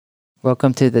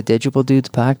Welcome to the Digital Dudes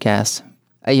podcast.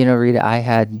 Rita,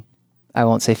 I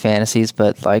won't say fantasies,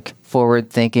 but like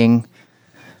forward-thinking.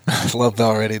 I loved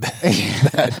already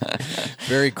that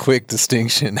very quick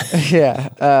distinction.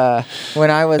 Yeah.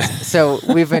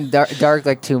 We've been dark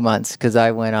like 2 months because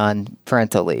I went on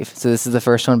parental leave. So this is the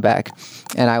first one back.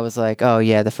 And I was like, oh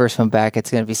yeah, the first one back, it's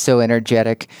going to be so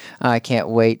energetic. I can't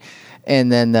wait.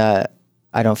 And then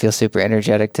I don't feel super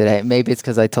energetic today. Maybe it's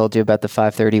because I told you about the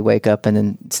 5:30 wake up and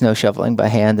then snow shoveling by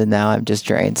hand, and now I'm just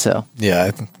drained. So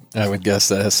yeah, I would guess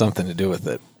that has something to do with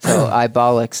it. So I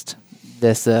bollocksed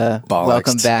this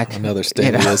welcome back. Another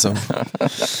statism.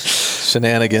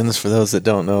 Shenanigans, for those that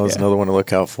don't know, is another one to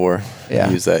look out for. Yeah. I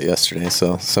used that yesterday,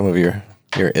 so some of your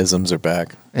isms are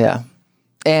back. Yeah.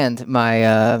 And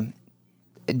my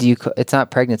it's not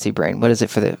pregnancy brain. What is it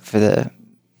for the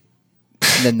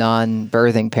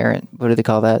non-birthing parent? What do they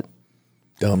call that?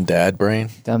 Dumb dad brain?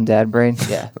 Dumb dad brain?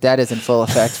 Yeah. That is in full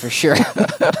effect for sure.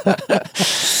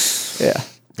 Yeah.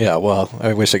 Yeah, well,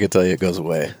 I wish I could tell you it goes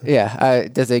away. Yeah.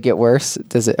 Does it get worse?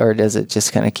 Does it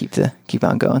just kind of keep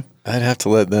on going? I'd have to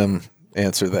let them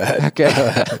answer that. Okay.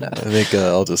 I think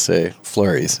I'll just say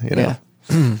flurries, Yeah.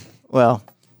 Well,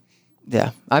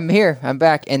 yeah. I'm here. I'm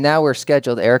back. And now we're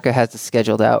scheduled. Erica has it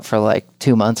scheduled out for like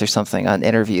 2 months or something on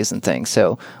interviews and things.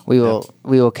 So we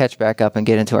will catch back up and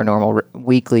get into our normal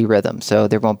weekly rhythm. So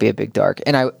there won't be a big dark.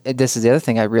 And this is the other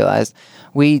thing I realized.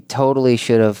 We totally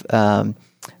should have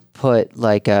put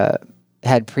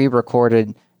had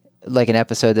pre-recorded like an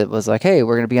episode that was like, hey,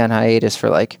 we're going to be on hiatus for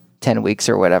like 10 weeks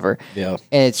or whatever. Yeah.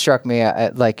 And it struck me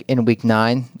like in week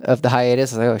 9 of the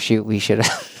hiatus. I was like, oh shoot, we should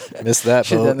have missed that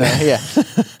boat. Yeah.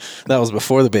 That was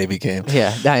before the baby came.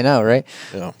 Yeah, I know, right?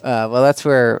 Yeah. Well, that's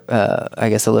where I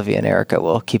guess Olivia and Erica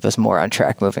will keep us more on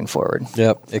track moving forward.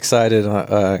 Yep. Excited.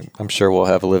 I'm sure we'll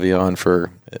have Olivia on for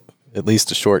at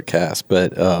least a short cast.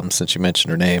 But since you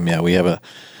mentioned her name, yeah, we have a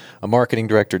marketing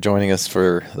director joining us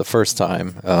for the first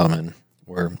time. And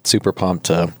we're super pumped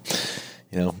to,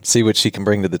 see what she can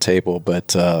bring to the table.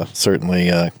 But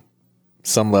certainly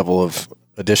some level of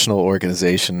additional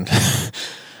organization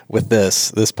with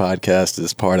this podcast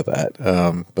is part of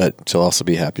that. But she'll also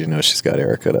be happy to know she's got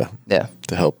Erica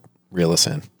to help reel us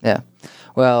in. Yeah.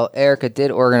 Well, Erica did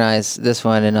organize this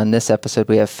one, and on this episode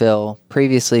we have Phil,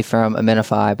 previously from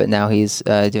Amenify, but now he's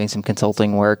doing some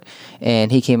consulting work,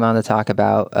 and he came on to talk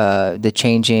about the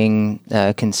changing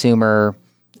consumer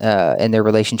and their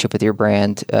relationship with your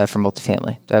brand for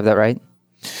multifamily. Do I have that right?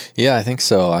 Yeah, I think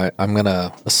so. I'm going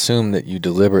to assume that you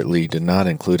deliberately did not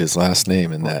include his last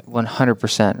name in that.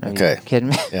 100%. Are okay. you kidding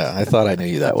me? Yeah, I thought I knew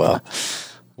you that well.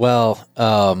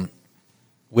 Well,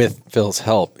 with Phil's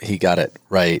help, he got it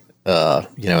right,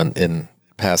 in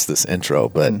past this intro,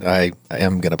 but I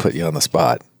am going to put you on the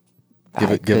spot. Give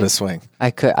it a swing. I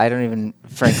don't even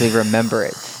frankly remember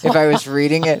it. If I was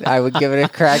reading it, I would give it a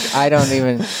crack.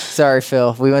 Sorry,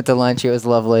 Phil. We went to lunch. It was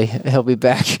lovely. He'll be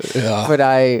back. Yeah. But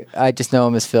I just know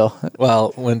him as Phil.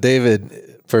 Well, when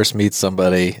David first meets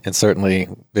somebody, and certainly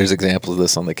there's examples of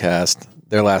this on the cast,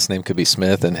 their last name could be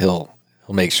Smith, and he'll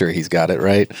make sure he's got it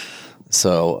right.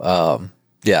 So,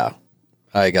 yeah.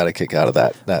 I got a kick out of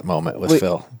that moment with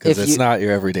Phil, because it's not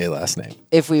your everyday last name.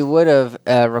 If we would have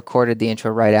recorded the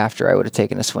intro right after, I would have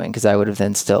taken a swing, because I would have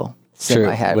then still said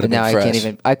my hat. But now I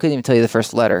couldn't even tell you the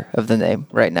first letter of the name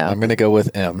right now. I'm going to go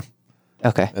with M.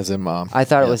 Okay. As in mom. I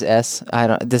thought it was S.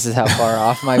 This is how far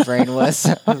off my brain was.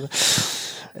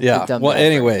 Yeah. Well,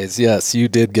 anyways, yes, you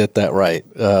did get that right.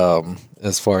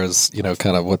 As far as,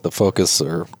 kind of what the focus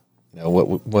or,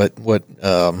 what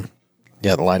the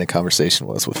line of conversation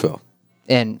was with Phil.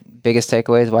 And biggest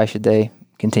takeaways, why should they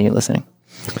continue listening?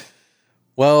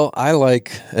 Well, I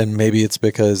and maybe it's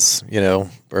because,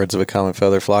 birds of a common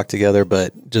feather flock together,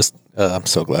 but just, I'm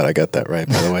so glad I got that right,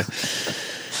 by the way.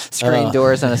 Screen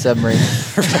doors on a submarine.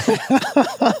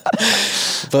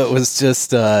 But it was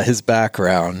just his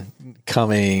background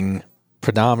coming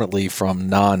predominantly from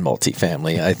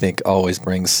non-multifamily, I think always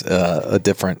brings a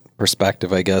different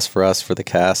perspective, I guess, for us, for the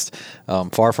cast.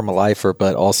 Far from a lifer,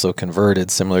 but also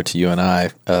converted, similar to you and I,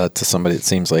 to somebody that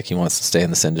seems like he wants to stay in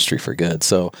this industry for good.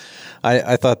 So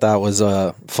I thought that was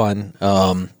fun,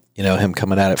 him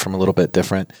coming at it from a little bit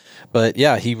different. But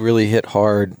yeah, he really hit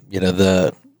hard,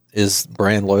 is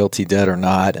brand loyalty dead or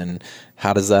not, and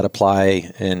how does that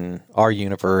apply in our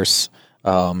universe?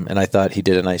 And I thought he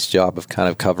did a nice job of kind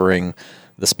of covering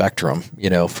the spectrum,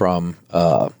 from,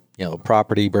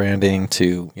 property branding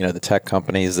to, the tech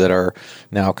companies that are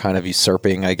now kind of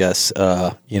usurping, I guess,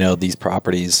 these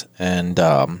properties and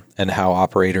how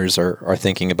operators are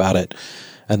thinking about it.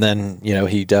 And then,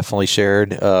 he definitely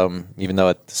shared, even though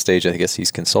at the stage, I guess he's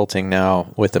consulting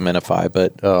now with Amenify,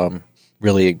 but,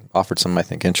 really offered some, I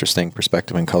think, interesting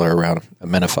perspective and color around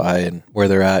Amenify and where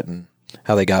they're at and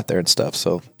how they got there and stuff.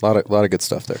 So a lot of good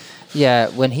stuff there. Yeah,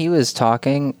 when he was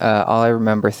talking, all I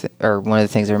remember, or one of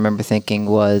the things I remember thinking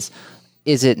was,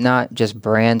 is it not just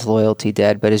brand loyalty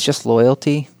dead, but is just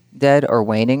loyalty dead or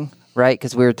waning, right?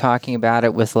 Because we were talking about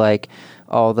it with like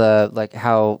all the, like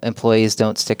how employees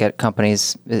don't stick at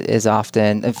companies as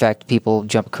often. In fact, people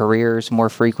jump careers more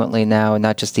frequently now, and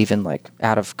not just even like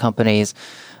out of companies.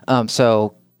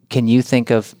 So can you think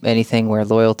of anything where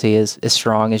loyalty is as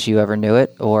strong as you ever knew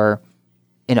it, or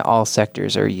in all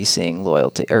sectors are you seeing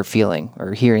loyalty or feeling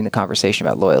or hearing the conversation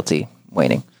about loyalty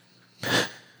waning?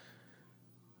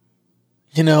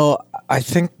 You know, I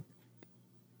think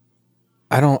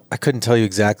I couldn't tell you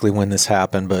exactly when this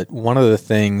happened, but one of the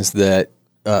things that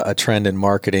a trend in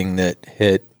marketing that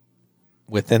hit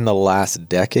within the last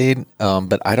decade,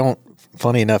 but I don't,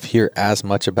 funny enough, hear as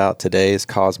much about today is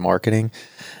cause marketing.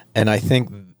 And I think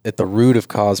at the root of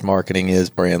cause marketing is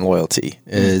brand loyalty,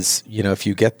 is, you know, if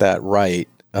you get that right,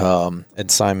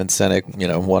 and Simon Sinek, you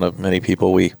know, one of many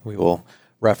people we will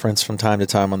reference from time to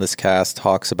time on this cast,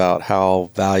 talks about how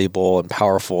valuable and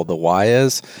powerful the why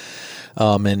is.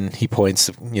 And he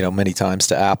points, you know, many times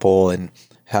to Apple and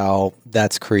how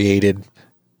that's created,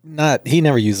 he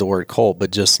never used the word cult,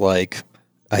 but just like,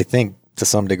 I think to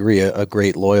some degree, a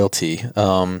great loyalty,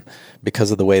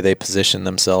 because of the way they position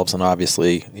themselves and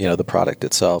obviously, you know, the product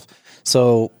itself.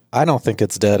 So I don't think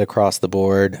it's dead across the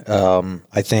board.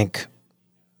 I think,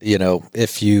 you know,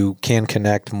 if you can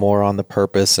connect more on the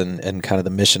purpose and kind of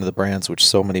the mission of the brands, which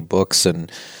so many books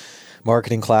and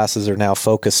marketing classes are now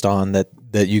focused on, that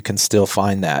you can still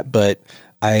find that. But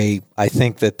I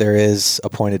think that there is a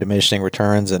point of diminishing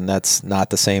returns, and that's not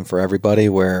the same for everybody,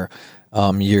 where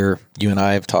you and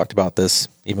I have talked about this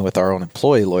even with our own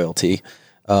employee loyalty.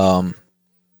 You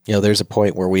know, there's a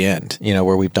point where we end, you know,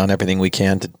 where we've done everything we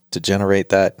can to generate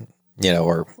that, you know,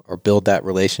 or build that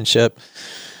relationship.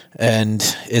 And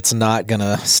it's not going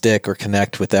to stick or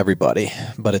connect with everybody,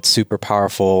 but it's super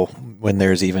powerful when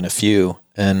there's even a few.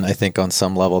 And I think on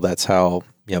some level, that's how,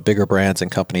 you know, bigger brands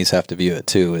and companies have to view it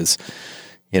too, is,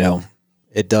 you know,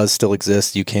 it does still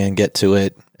exist. You can get to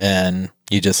it, and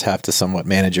you just have to somewhat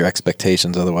manage your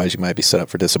expectations. Otherwise, you might be set up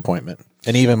for disappointment.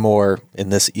 And even more in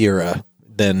this era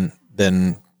than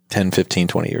 10, 15,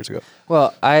 20 years ago.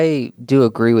 Well, I do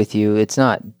agree with you. It's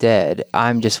not dead.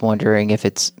 I'm just wondering if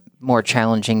it's more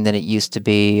challenging than it used to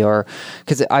be, or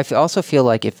because I also feel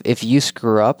like if you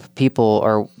screw up,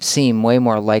 people seem way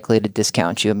more likely to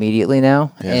discount you immediately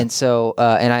now. Yeah. And so,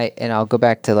 and I'll go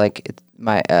back to like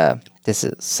my, this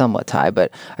is somewhat tied,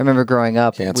 but I remember growing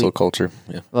up. Cancel culture.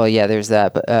 Yeah. Well, yeah, there's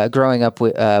that. But growing up,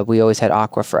 we always had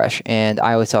Aquafresh, and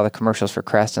I always saw the commercials for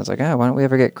Crest. And I was like, why don't we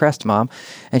ever get Crest, Mom?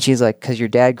 And she's like, because your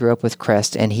dad grew up with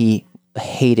Crest, and he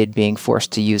hated being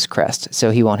forced to use Crest,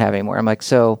 so he won't have any more. I'm like,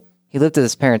 so he lived with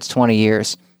his parents 20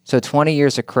 years. So 20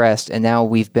 years of Crest, and now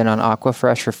we've been on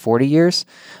Aquafresh for 40 years.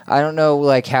 I don't know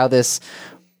how this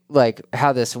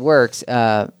works,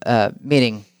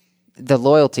 meaning the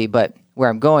loyalty, but where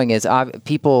I'm going is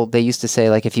people, they used to say,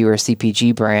 like, if you were a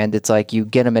CPG brand, it's like you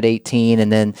get them at 18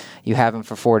 and then you have them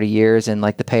for 40 years, and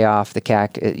like the payoff, the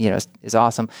CAC, you know, is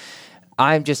awesome.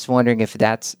 I'm just wondering if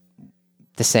that's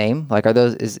the same. Like,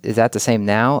 is that the same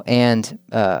now? And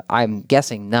I'm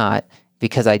guessing not,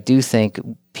 because I do think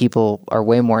people are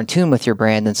way more in tune with your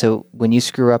brand. And so when you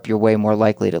screw up, you're way more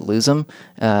likely to lose them.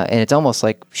 And it's almost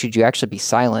like, should you actually be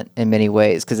silent in many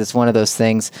ways? Because it's one of those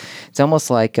things, it's almost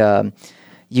like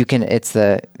it's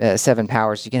the 7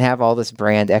 powers. You can have all this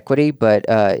brand equity, but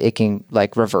it can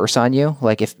like reverse on you.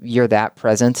 Like if you're that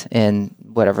present in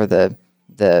whatever the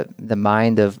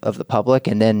mind of the public,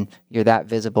 and then you're that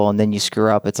visible, and then you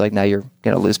screw up, it's like now you're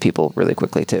going to lose people really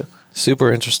quickly too.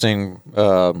 Super interesting,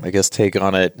 I guess, take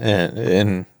on it.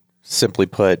 And simply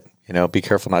put, you know, be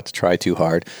careful not to try too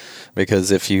hard,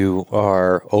 because if you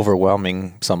are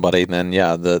overwhelming somebody, then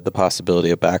yeah, the possibility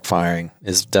of backfiring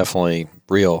is definitely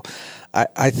real.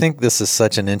 I think this is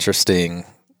such an interesting,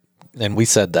 and we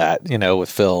said that, you know, with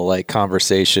Phil, like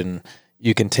conversation,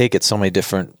 you can take it so many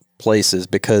different places,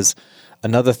 because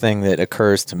another thing that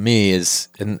occurs to me is,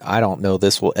 and I don't know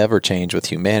this will ever change with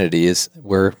humanity, is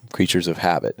we're creatures of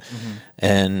habit. Mm-hmm.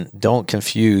 And don't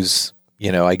confuse,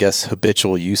 you know, I guess,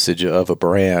 habitual usage of a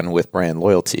brand with brand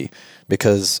loyalty,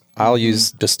 because I'll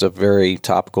use just a very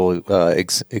topical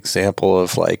example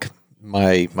of like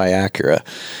my Acura.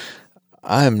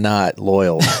 I'm not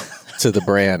loyal to the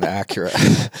brand Acura.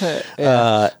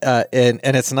 And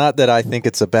it's not that I think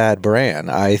it's a bad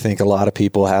brand. I think a lot of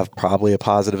people have probably a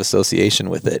positive association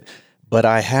with it, but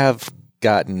I have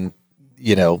gotten,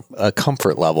 you know, a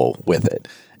comfort level with it.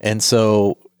 And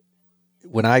so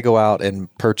when I go out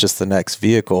and purchase the next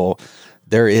vehicle,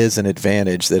 there is an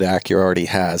advantage that Acura already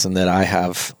has, and that I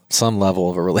have some level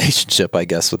of a relationship, I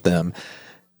guess, with them.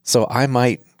 So I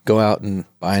might go out and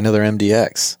buy another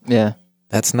MDX. Yeah.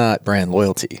 That's not brand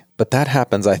loyalty. But that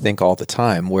happens, I think, all the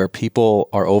time, where people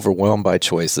are overwhelmed by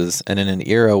choices. And in an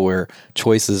era where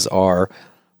choices are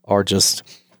just,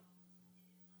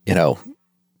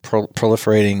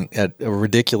 proliferating at a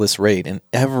ridiculous rate in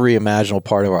every imaginable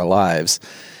part of our lives,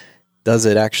 does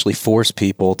it actually force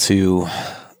people to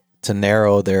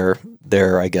narrow their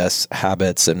I guess,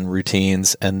 habits and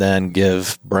routines, and then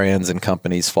give brands and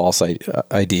companies false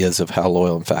ideas of how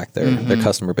loyal, in fact, their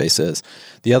customer base is?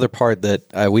 The other part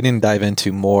that we didn't dive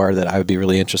into more that I would be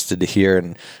really interested to hear,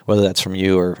 and whether that's from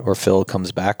you or Phil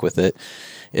comes back with it,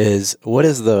 is what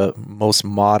is the most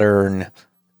modern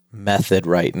method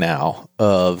right now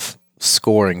of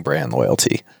scoring brand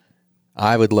loyalty?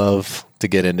 I would love to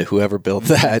get into whoever built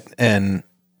that and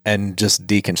just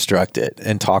deconstruct it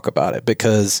and talk about it,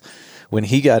 because when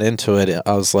he got into it,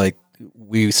 I was like,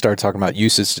 we started talking about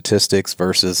usage statistics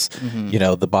versus,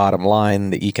 the bottom line,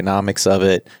 the economics of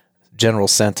it, general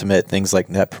sentiment, things like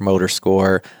net promoter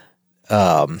score,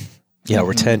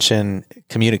 retention,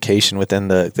 communication within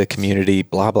the community,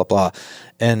 blah, blah, blah.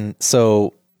 And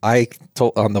so I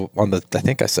told I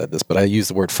think I said this, but I use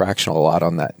the word fractional a lot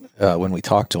on that when we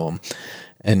talk to him.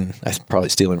 And I'm probably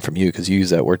stealing from you because you use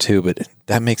that word too, but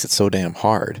that makes it so damn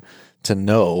hard to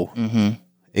know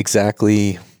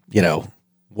exactly,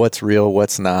 what's real,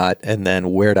 what's not, and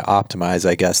then where to optimize,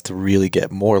 I guess, to really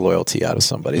get more loyalty out of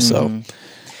somebody. So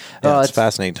it's a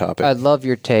fascinating topic. I love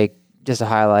your take. Just to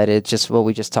highlight it, just what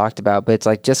we just talked about, but it's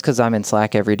like, just because I'm in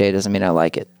Slack every day doesn't mean I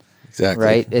like it. Exactly.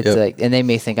 Right? It's like, and they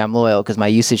may think I'm loyal because my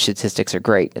usage statistics are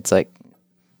great. It's like,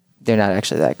 they're not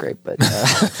actually that great, but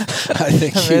I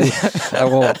think I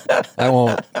won't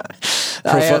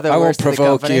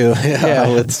provoke you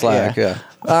with Slack. Yeah.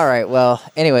 All right. Well,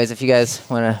 anyways, if you guys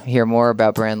want to hear more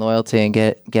about brand loyalty and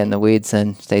get in the weeds,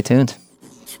 then stay tuned.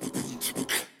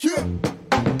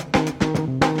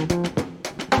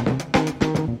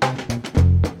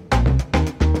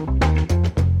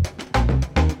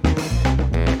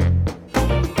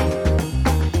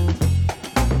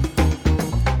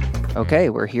 Okay,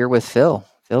 we're here with Phil.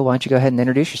 Phil, why don't you go ahead and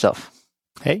introduce yourself?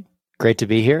 Hey, great to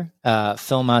be here.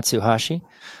 Phil Matsuhashi.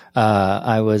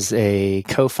 I was a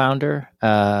co-founder,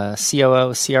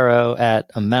 COO, CRO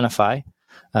at Amenify.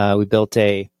 We built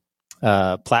a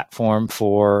platform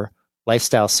for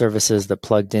lifestyle services that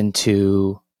plugged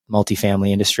into multifamily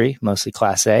industry, mostly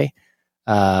Class A,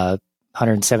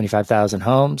 175,000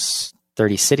 homes,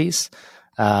 30 cities.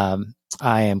 I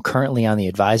am currently on the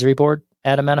advisory board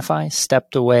at Amenify.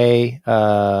 Stepped away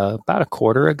about a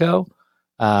quarter ago.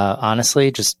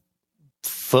 Honestly, just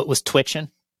foot was twitching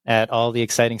at all the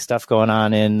exciting stuff going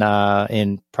on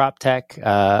in prop tech.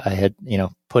 I had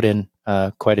put in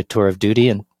quite a tour of duty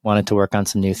and wanted to work on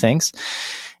some new things.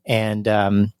 And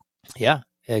right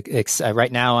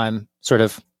now I'm sort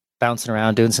of bouncing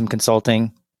around, doing some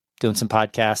consulting, doing some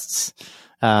podcasts,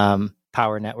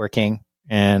 power networking,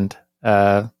 and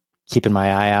keeping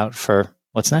my eye out for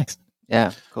what's next.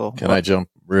 Yeah, cool. Can I jump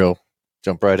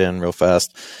right in real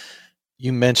fast?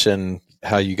 You mentioned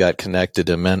how you got connected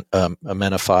to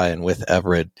Amenify and with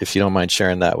Everett. If you don't mind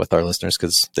sharing that with our listeners,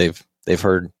 because they've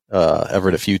heard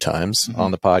Everett a few times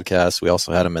on the podcast. We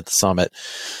also had him at the summit,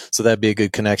 so that'd be a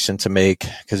good connection to make,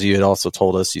 because you had also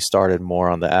told us you started more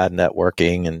on the ad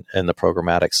networking and the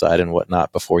programmatic side and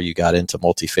whatnot before you got into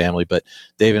multifamily. But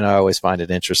Dave and I always find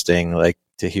it interesting, like,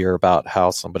 to hear about how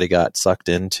somebody got sucked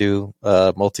into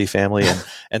multifamily,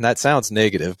 and that sounds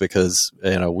negative, because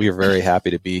we are very happy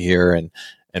to be here,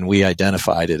 and we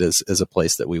identified it as a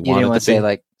place that we wanted to be. You didn't want to say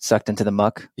like sucked into the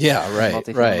muck? Yeah,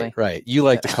 right. You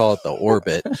like to call it the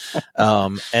orbit.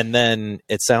 And then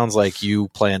it sounds like you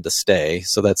plan to stay.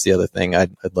 So that's the other thing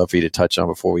I'd love for you to touch on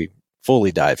before we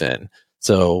fully dive in.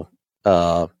 So,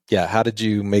 how did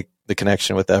you make the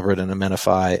connection with Everett and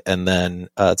Amenify? And then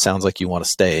it sounds like you want to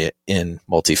stay in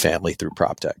multifamily through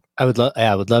PropTech. I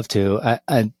would love to.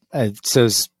 So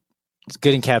it's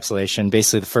good encapsulation.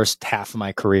 Basically, the first part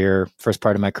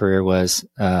of my career was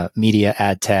media,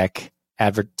 ad tech,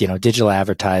 digital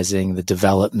advertising, the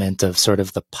development of sort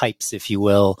of the pipes, if you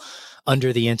will,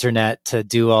 under the internet to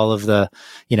do all of the,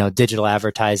 digital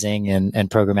advertising and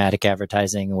programmatic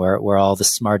advertising, where all the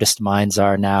smartest minds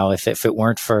are now. If it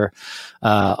weren't for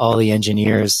all the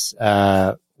engineers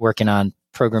working on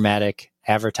programmatic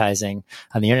advertising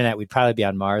on the internet, we'd probably be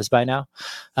on Mars by now.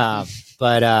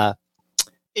 But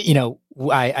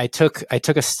I took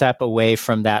a step away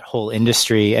from that whole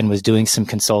industry and was doing some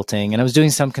consulting. And I was doing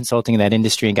some consulting in that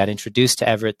industry and got introduced to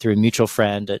Everett through a mutual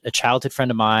friend, a childhood friend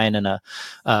of mine, and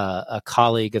a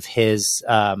colleague of his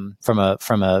from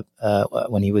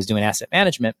when he was doing asset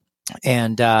management,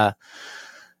 and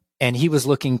he was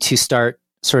looking to start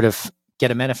sort of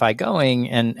get Amenify going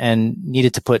and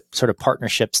needed to put sort of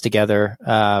partnerships together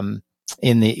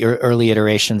in the early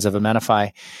iterations of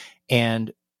Amenify.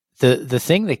 And the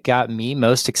thing that got me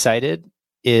most excited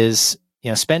is,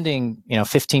 spending,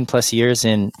 15 plus years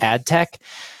in ad tech.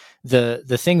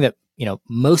 The thing that,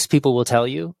 most people will tell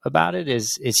you about it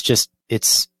is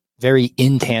it's very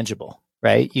intangible,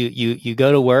 right? You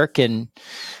go to work and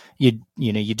you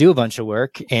do a bunch of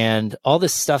work and all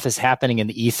this stuff is happening in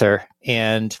the ether,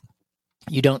 and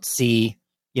you don't see,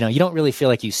 you don't really feel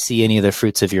like you see any of the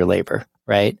fruits of your labor,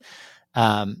 right?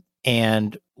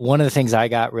 And one of the things I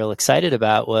got real excited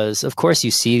about was, of course,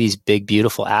 you see these big,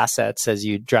 beautiful assets as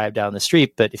you drive down the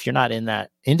street, but if you're not in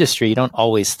that industry, you don't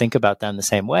always think about them the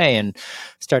same way. And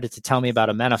started to tell me about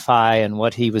Amenify and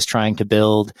what he was trying to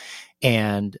build.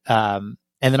 And then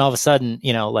all of a sudden,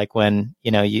 like when,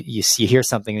 you hear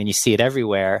something and you see it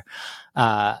everywhere,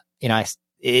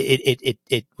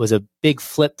 it was a big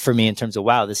flip for me in terms of,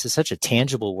 wow, this is such a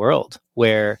tangible world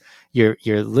where you're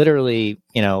literally,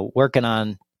 working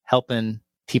on helping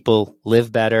people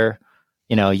live better.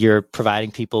 You're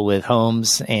providing people with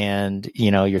homes, and,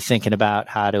 you're thinking about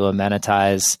how to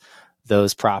amenitize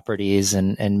those properties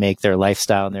and make their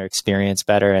lifestyle and their experience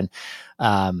better. And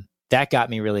that got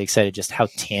me really excited, just how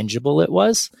tangible it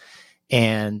was.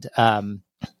 And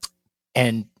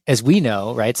as we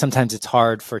know, right, sometimes it's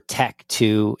hard for tech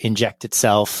to inject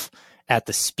itself at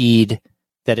the speed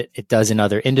that it does in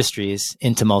other industries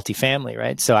into multifamily,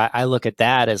 right? So I look at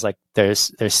that as like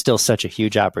there's still such a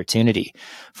huge opportunity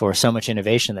for so much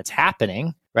innovation that's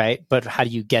happening, right? But how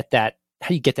do you get that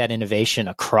innovation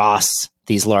across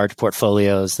these large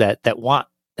portfolios that want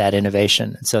that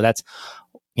innovation? And so that's,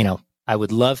 I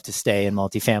would love to stay in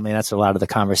multifamily. And that's a lot of the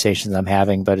conversations I'm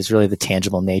having, but it's really the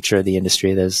tangible nature of the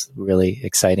industry that's really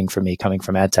exciting for me coming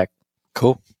from ad tech.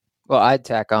 Cool. Well, I'd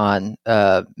tack on,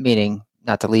 meaning,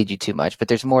 not to lead you too much, but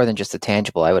there's more than just the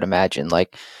tangible, I would imagine.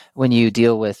 Like when you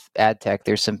deal with ad tech,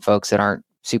 there's some folks that aren't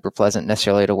super pleasant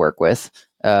necessarily to work with.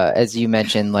 As you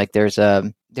mentioned, like there's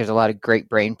a lot of great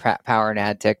brain power in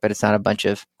ad tech, but it's not a bunch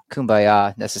of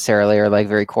kumbaya necessarily, or like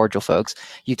very cordial folks.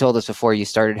 You told us before we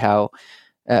started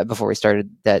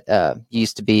that you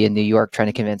used to be in New York trying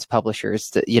to convince publishers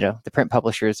that, the print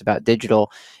publishers about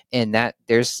digital, and that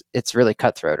it's really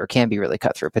cutthroat, or can be really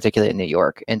cutthroat, particularly in New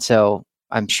York. And so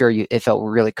I'm sure it felt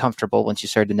really comfortable once you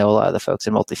started to know a lot of the folks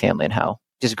in multifamily and how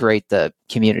just great the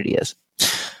community is.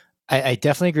 I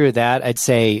definitely agree with that. I'd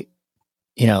say,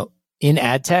 in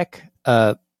ad tech,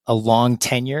 a long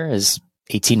tenure is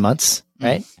 18 months,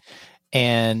 right?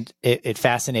 And it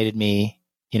fascinated me,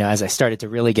 as I started to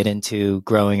really get into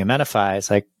growing Amenify,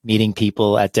 it's like meeting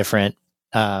people at different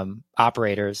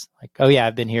operators, like, oh yeah,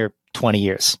 I've been here 20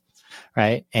 years,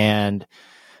 right? And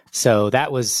so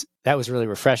that was really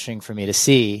refreshing for me to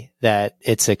see that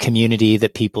it's a community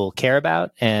that people care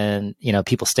about, and,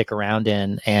 people stick around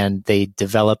in, and they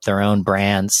develop their own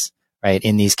brands, right,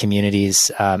 in these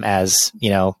communities, as,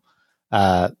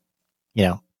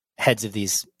 heads of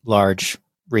these large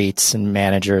REITs and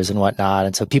managers and whatnot.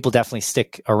 And so people definitely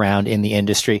stick around in the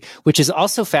industry, which is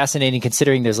also fascinating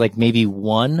considering there's like maybe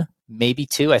one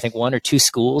or two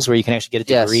schools where you can actually get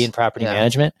a degree in property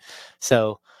management.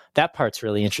 So that part's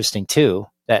really interesting too,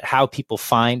 that how people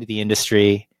find the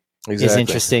industry is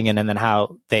interesting, and then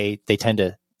how they tend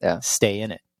to stay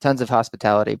in it. Tons of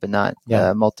hospitality, but not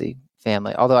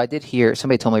multi-family. Although I did hear,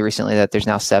 somebody told me recently that there's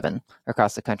now 7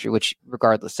 across the country, which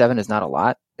regardless, 7 is not a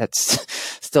lot. That's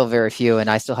still very few, and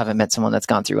I still haven't met someone that's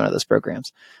gone through one of those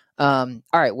programs. All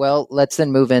right, well, let's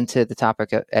then move into the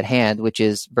topic at hand, which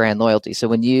is brand loyalty. So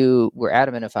when you were at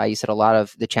Amenify, you said a lot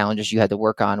of the challenges you had to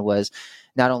work on was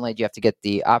not only do you have to get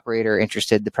the operator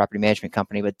interested, the property management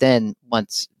company, but then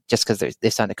once, just because they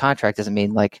signed a contract doesn't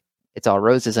mean like it's all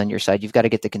roses on your side. You've got to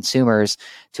get the consumers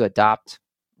to adopt,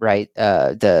 right,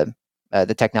 the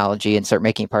technology and start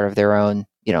making part of their own,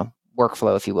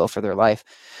 workflow, if you will, for their life.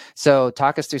 So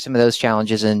talk us through some of those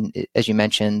challenges. And as you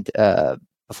mentioned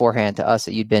beforehand to us,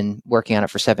 that you'd been working on it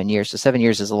for 7 years. So 7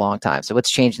 years is a long time. So what's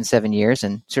changed in 7 years,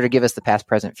 and sort of give us the past,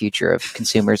 present, future of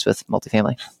consumers with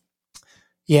multifamily?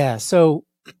 Yeah. So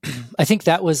I think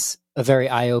that was a very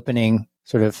eye-opening,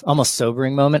 sort of almost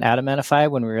sobering moment at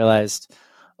Amenify when we realized,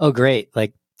 oh, great,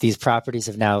 like these properties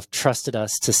have now trusted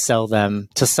us to sell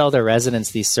their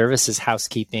residents these services,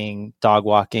 housekeeping, dog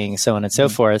walking, so on and so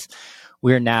forth.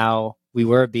 We're now we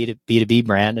were a B2B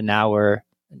brand, and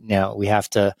now we have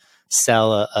to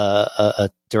sell a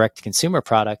direct to consumer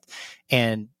product.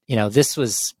 And, this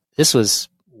was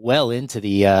well into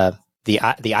the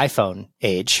iPhone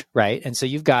age, right? And so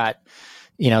you've got,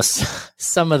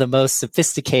 some of the most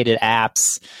sophisticated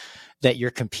apps that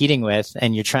you're competing with,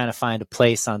 and you're trying to find a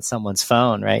place on someone's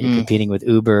phone, right? You're competing with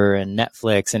Uber and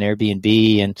Netflix and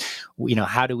Airbnb, and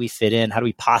how do we fit in? How do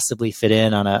we possibly fit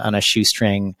in on a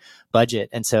shoestring budget?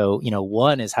 And so,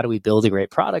 one is, how do we build a great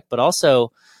product, but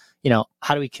also,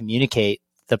 how do we communicate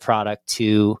the product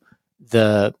to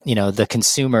the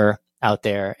consumer out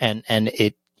there? And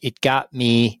it got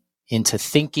me into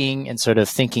thinking and sort of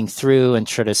thinking through and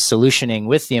sort of solutioning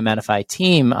with the Amenify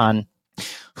team on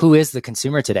who is the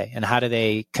consumer today, and how do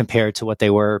they compare to what they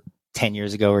were 10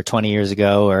 years ago or 20 years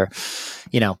ago, or,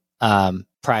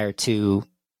 prior to,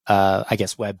 I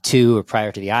guess, Web 2, or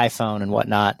prior to the iPhone and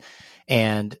whatnot,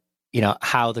 and,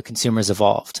 how the consumers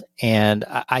evolved. And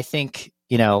I think,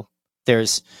 we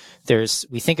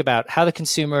think about how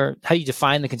you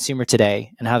define the consumer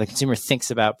today, and how the consumer thinks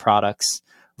about products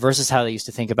versus how they used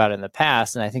to think about it in the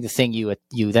past. And I think the thing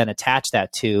you then attach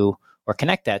that to, or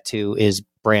connect that to, is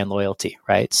brand loyalty,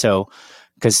 right? So,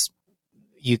 because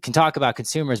you can talk about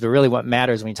consumers, but really what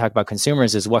matters when you talk about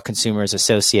consumers is what consumers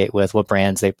associate with, what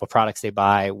products they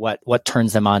buy, what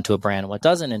turns them on to a brand and what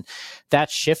doesn't. And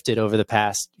that's shifted over the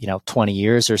past, 20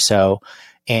 years or so.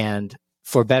 And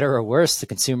for better or worse, the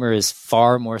consumer is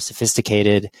far more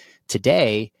sophisticated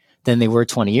today than they were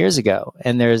 20 years ago.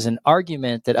 And there's an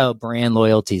argument that, brand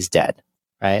loyalty is dead,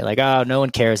 right? Like, no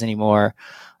one cares anymore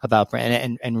about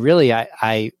brand. And really,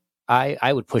 I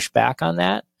would push back on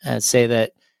that and say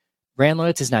that brand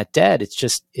loyalty is not dead. It's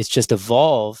just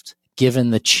evolved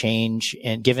given the change,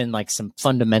 and given like some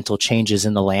fundamental changes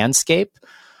in the landscape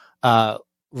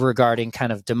regarding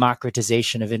kind of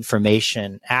democratization of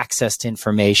information, access to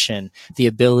information, the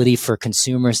ability for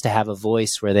consumers to have a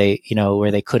voice where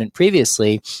they couldn't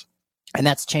previously. And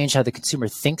that's changed how the consumer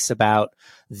thinks about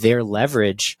their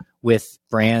leverage with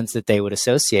brands that they would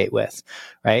associate with,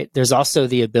 right? There's also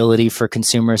the ability for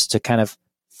consumers to kind of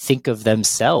think of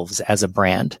themselves as a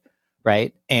brand,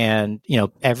 right? And,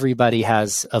 everybody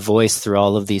has a voice through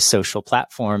all of these social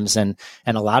platforms, and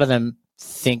a lot of them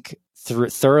think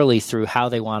thoroughly through how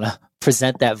they want to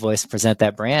present that voice, present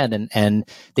that brand, and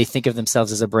they think of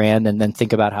themselves as a brand, and then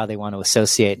think about how they want to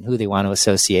associate and who they want to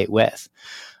associate with.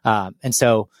 And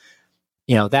so,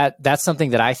 that's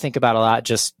something that I think about a lot,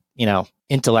 just,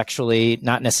 intellectually,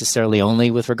 not necessarily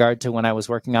only with regard to when I was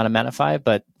working on Amenify,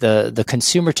 but the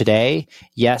consumer today,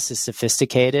 yes, is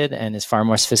sophisticated and is far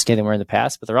more sophisticated than we were in the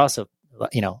past, but they're also,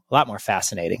 a lot more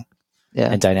fascinating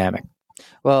and dynamic.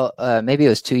 Well, maybe it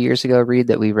was 2 years ago, Reed,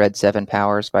 that we read Seven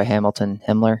Powers by Hamilton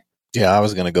Himmler. Yeah, I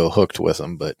was going to go Hooked with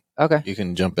him, but okay, you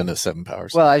can jump into Seven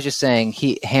Powers. Well, I was just saying,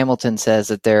 Hamilton says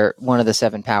that one of the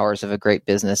 7 powers of a great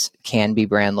business can be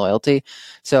brand loyalty.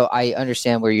 So I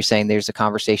understand where you're saying there's a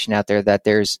conversation out there that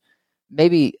there's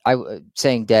maybe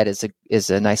saying dead is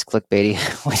a nice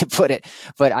clickbaity way to put it,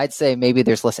 but I'd say maybe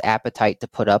there's less appetite to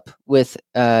put up with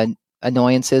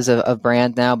annoyances of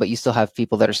brand now, but you still have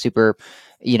people that are super,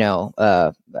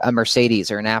 a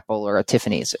Mercedes or an Apple or a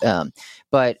Tiffany's.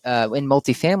 But in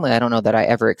multifamily, I don't know that I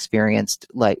ever experienced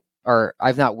or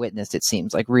I've not witnessed, it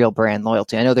seems like, real brand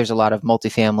loyalty. I know there's a lot of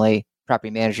multifamily property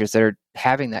managers that are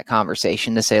having that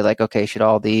conversation to say, like, okay, I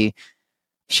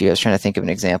was trying to think of an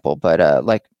example, but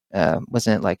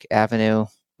wasn't it like Avenue,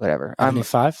 whatever? Avenue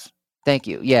 5? Thank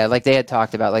you. Yeah, like they had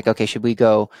talked about, like, okay, should we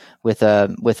go with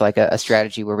a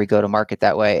strategy where we go to market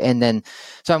that way? And then,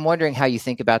 so I'm wondering how you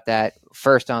think about that.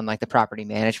 First, on like the property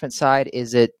management side,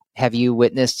 have you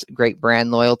witnessed great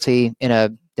brand loyalty in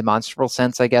a demonstrable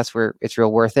sense, I guess, where it's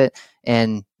real worth it?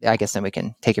 And I guess then we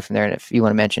can take it from there. And if you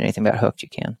want to mention anything about Hooked, you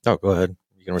can. Oh, go ahead.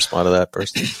 You can respond to that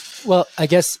first. Well, I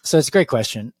guess so. It's a great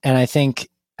question, and I think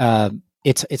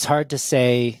it's hard to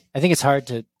say. I think it's hard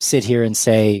to sit here and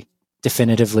say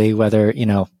definitively whether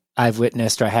I've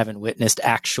witnessed or I haven't witnessed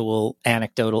actual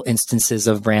anecdotal instances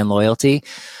of brand loyalty.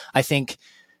 I think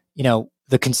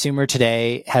the consumer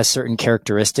today has certain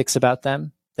characteristics about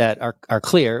them that are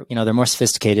clear. They're more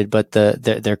sophisticated, but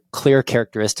they're clear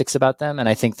characteristics about them. And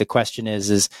I think the question is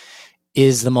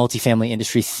the multifamily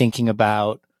industry thinking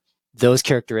about those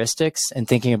characteristics and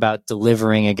thinking about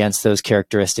delivering against those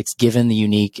characteristics, given the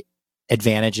unique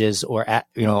advantages or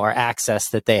access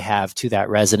that they have to that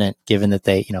resident, given that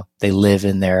they live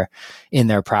in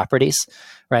their properties,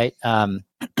 right?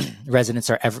 Residents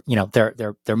are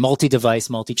they're multi-device,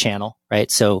 multi-channel,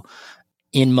 right? So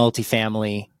in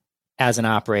multifamily, as an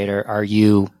operator, are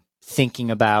you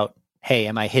thinking about, hey,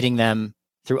 am I hitting them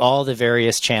through all the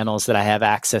various channels that I have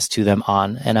access to them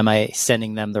on? And am I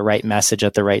sending them the right message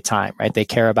at the right time, right? They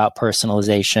care about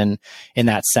personalization in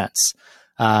that sense.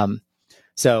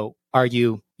 So are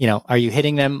you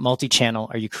hitting them multi-channel?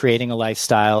 Are you creating a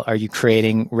lifestyle? Are you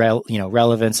creating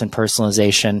relevance and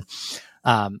personalization?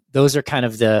 Those are kind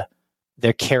of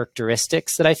their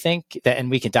characteristics that I think that, and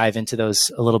we can dive into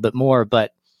those a little bit more,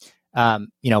 but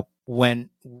when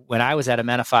I was at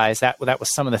Amenify, that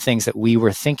was some of the things that we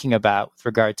were thinking about with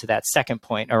regard to that second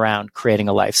point around creating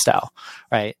a lifestyle,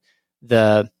 right?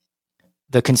 The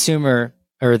consumer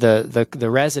or the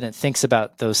resident thinks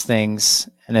about those things,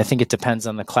 and I think it depends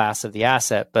on the class of the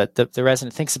asset, but the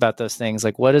resident thinks about those things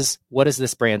like, what does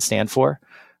this brand stand for,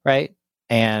 right?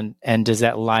 And does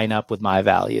that line up with my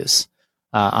values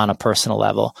on a personal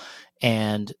level?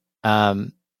 And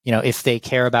if they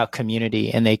care about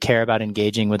community and they care about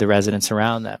engaging with the residents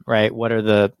around them, right? What are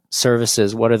the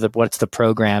services? What's the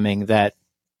programming that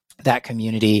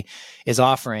community is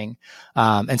offering?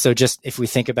 And so just if we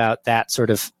think about that sort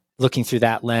of looking through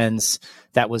that lens,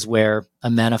 that was where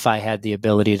Amenify had the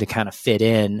ability to kind of fit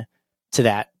in to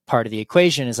that part of the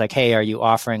equation, is like, hey, are you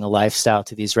offering a lifestyle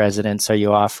to these residents? Are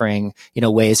you offering,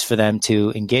 ways for them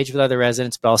to engage with other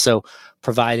residents, but also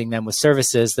providing them with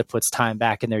services that puts time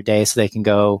back in their day so they can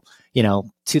go,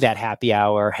 to that happy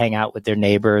hour, hang out with their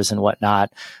neighbors and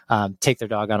whatnot, take their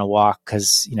dog on a walk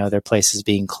because, their place is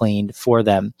being cleaned for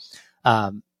them.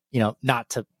 Not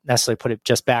to necessarily put it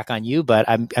just back on you, but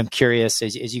I'm curious,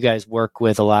 as you guys work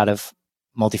with a lot of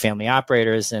multifamily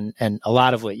operators, and a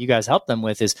lot of what you guys help them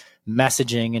with is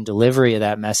messaging and delivery of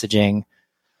that messaging.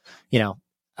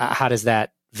 How does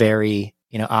that vary,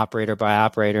 operator by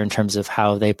operator in terms of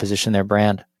how they position their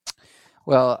brand?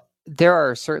 Well, there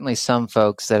are certainly some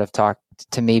folks that have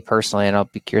talked to me personally, and I'll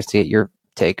be curious to get your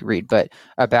take, Reed, but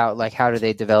about like, how do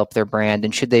they develop their brand,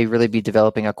 and should they really be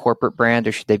developing a corporate brand,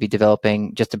 or should they be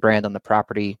developing just a brand on the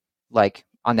property, like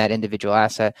on that individual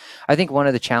asset? I think one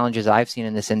of the challenges I've seen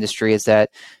in this industry is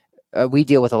that we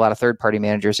deal with a lot of third-party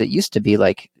managers. It used to be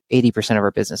like 80% of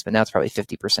our business, but now it's probably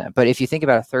 50%. But if you think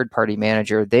about a third-party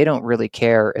manager, they don't really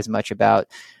care as much about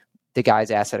the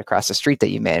guy's asset across the street that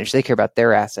you manage. They care about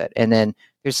their asset. And then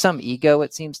there's some ego,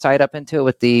 it seems, tied up into it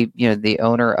with the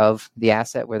owner of the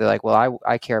asset, where they're like, well,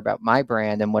 I care about my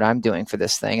brand and what I'm doing for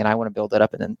this thing, and I want to build it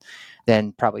up and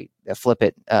then probably flip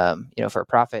it, for a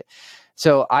profit.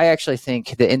 So I actually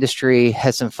think the industry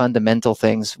has some fundamental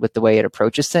things with the way it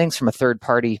approaches things from a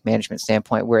third-party management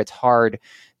standpoint, where it's hard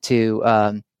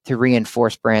to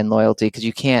reinforce brand loyalty, because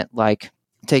you can't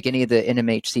take any of the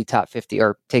NMHC top 50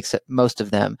 or takes most of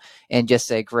them and just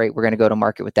say, great, we're going to go to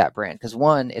market with that brand. Because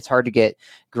one, it's hard to get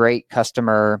great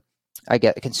consumer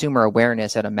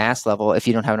awareness at a mass level if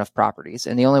you don't have enough properties.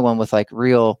 And the only one with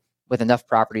with enough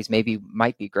properties might be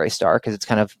Greystar, because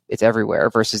it's everywhere,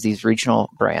 versus these regional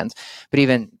brands. But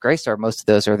even Greystar, most of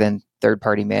those are then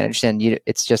third-party managed, and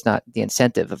it's just not the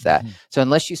incentive of that. Mm-hmm. So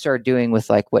unless you start doing with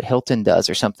what Hilton does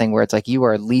or something, where it's like you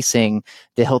are leasing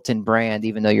the Hilton brand,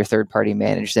 even though you're third-party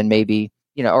managed, then maybe,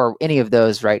 or any of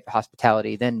those, right,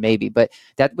 hospitality, then maybe. But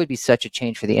that would be such a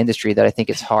change for the industry that I think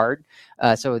it's hard.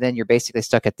 So then you're basically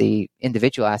stuck at the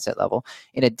individual asset level.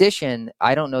 In addition,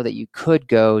 I don't know that you could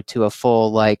go to a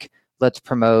full, let's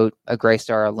promote a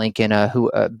Greystar, a Lincoln, a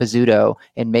Bozzuto,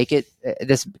 and make it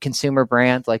this consumer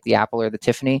brand like the Apple or the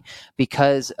Tiffany,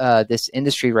 because this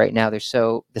industry right now, because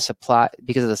of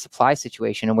the supply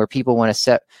situation, and where people want to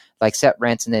set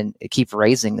rents and then keep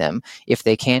raising them if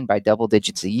they can by double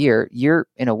digits a year, you're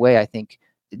in a way, I think,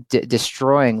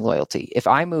 destroying loyalty. If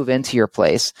I move into your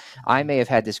place, I may have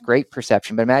had this great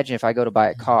perception, but imagine if I go to buy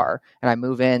a car and I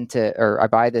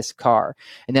buy this car,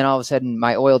 and then all of a sudden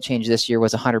my oil change this year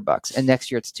was $100, and next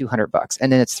year it's $200,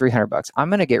 and then it's $300. I'm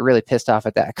going to get really pissed off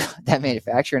at that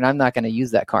manufacturer, and I'm not going to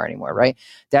use that car anymore, right?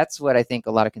 That's what I think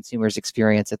a lot of consumers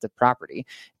experience at the property.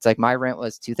 It's like, my rent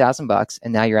was $2,000,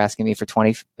 and now you're asking me for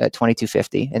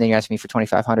 $2,250, and then you're asking me for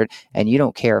 $2,500, and you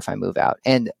don't care if I move out.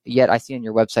 And yet I see on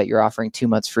your website you're offering 2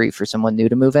 months free for someone new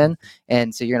to move in,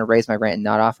 and so you're going to raise my rent and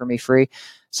not offer me free.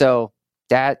 So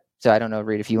I don't know,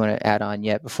 Reed, if you want to add on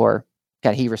yet before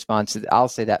he responds to, I'll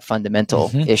say, that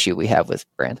fundamental issue we have with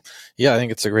brand. Yeah, I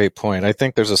think it's a great point. I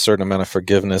think there's a certain amount of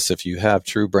forgiveness if you have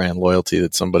true brand loyalty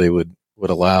that somebody would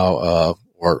allow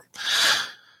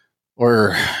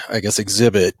or I guess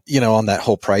exhibit, on that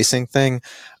whole pricing thing.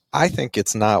 I think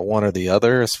it's not one or the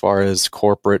other as far as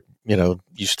corporate.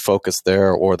 You should focus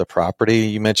there, or the property.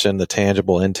 You mentioned the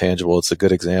tangible, intangible. It's a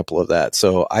good example of that.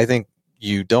 So I think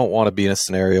you don't want to be in a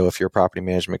scenario if you're a property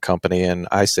management company and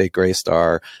I say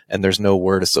Greystar and there's no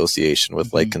word association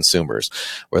with consumers,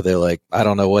 where they're like, I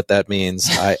don't know what that means.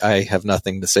 I have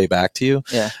nothing to say back to you.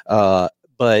 Yeah.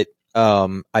 but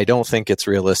I don't think it's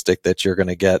realistic that you're going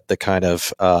to get the kind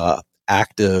of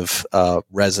active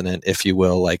resident, if you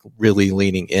will, like really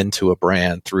leaning into a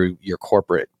brand through your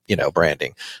corporate,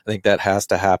 branding. I think that has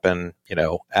to happen,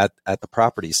 at the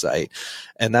property site.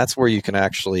 And that's where you can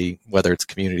actually, whether it's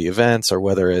community events or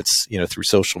whether it's, through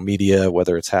social media,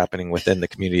 whether it's happening within the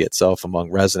community itself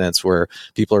among residents where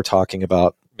people are talking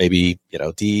about maybe,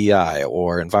 DEI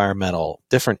or environmental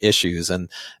different issues. And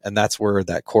that's where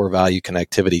that core value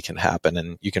connectivity can happen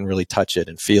and you can really touch it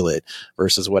and feel it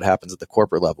versus what happens at the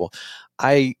corporate level.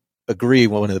 I agree.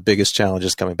 One of the biggest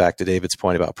challenges, coming back to David's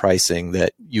point about pricing,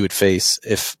 that you would face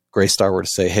if Greystar were to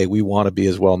say, hey, we want to be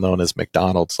as well known as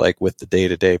McDonald's, like with the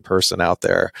day-to-day person out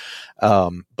there.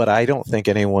 But I don't think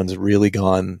anyone's really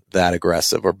gone that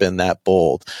aggressive or been that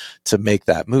bold to make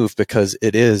that move because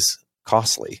it is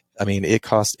costly. I mean, it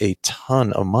costs a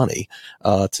ton of money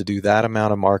to do that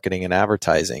amount of marketing and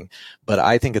advertising, but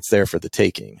I think it's there for the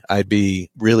taking. I'd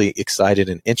be really excited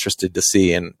and interested to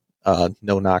see, and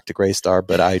no knock to Greystar,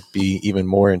 but I'd be even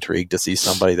more intrigued to see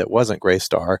somebody that wasn't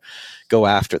Greystar go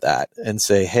after that and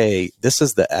say, hey, this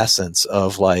is the essence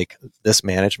of like this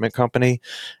management company.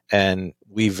 And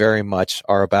we very much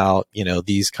are about,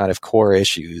 these kind of core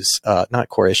issues, not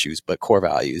core issues, but core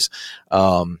values.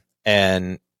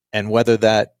 And whether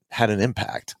that had an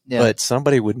impact, but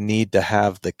somebody would need to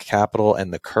have the capital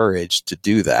and the courage to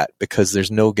do that because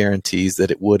there's no guarantees that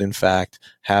it would in fact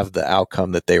have the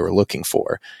outcome that they were looking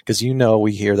for. Because,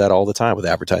 we hear that all the time with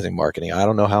advertising marketing. I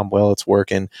don't know how well it's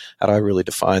working. How do I really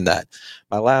define that?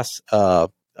 My last,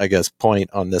 point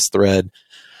on this thread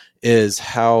is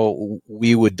how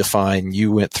we would define,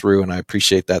 you went through, and I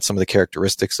appreciate that, some of the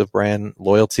characteristics of brand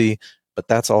loyalty. But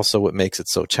that's also what makes it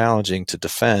so challenging to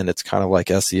defend. It's kind of like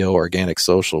SEO, organic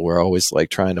social. We're always like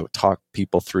trying to talk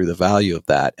people through the value of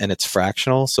that. And it's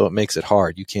fractional, so it makes it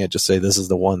hard. You can't just say this is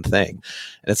the one thing.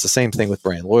 And it's the same thing with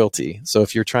brand loyalty. So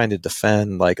if you're trying to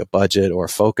defend like a budget or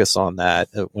focus on that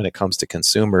when it comes to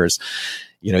consumers,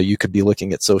 you could be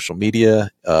looking at social media.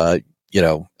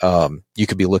 You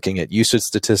could be looking at usage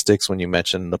statistics when you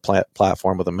mentioned the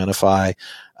platform with Amenify,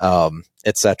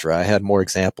 et cetera. I had more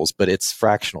examples, but it's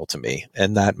fractional to me.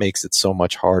 And that makes it so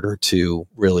much harder to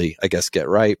really, get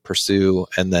right, pursue,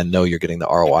 and then know you're getting the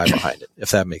ROI behind it,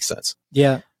 if that makes sense.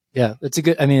 Yeah. Yeah. It's a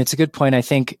good point. I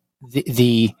think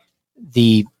the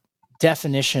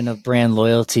definition of brand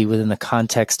loyalty within the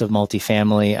context of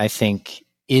multifamily, I think,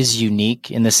 is unique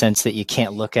in the sense that you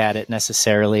can't look at it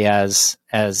necessarily as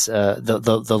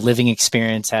the living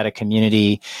experience at a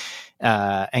community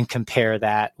and compare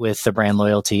that with the brand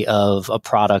loyalty of a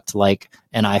product like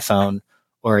an iPhone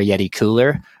or a Yeti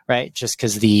cooler, right? Just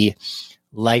because the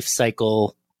life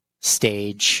cycle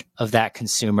stage of that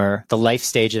consumer,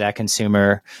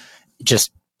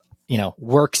 just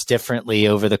works differently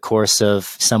over the course of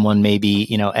someone maybe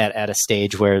at a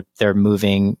stage where they're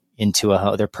moving into a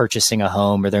home, they're purchasing a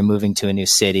home, or they're moving to a new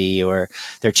city, or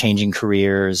they're changing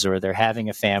careers, or they're having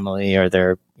a family, or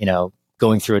they're,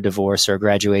 going through a divorce or a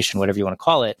graduation, whatever you want to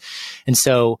call it. And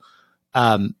so,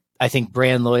 I think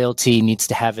brand loyalty needs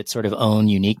to have its sort of own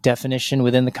unique definition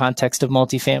within the context of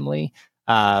multifamily.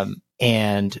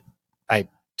 And I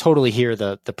totally hear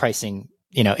the pricing,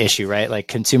 issue, right? Like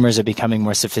consumers are becoming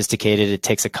more sophisticated. It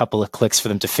takes a couple of clicks for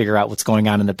them to figure out what's going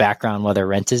on in the background while their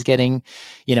rent is getting,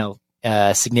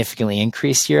 significantly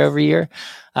increased year over year.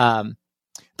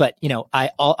 But,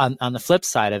 on the flip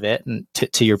side of it, and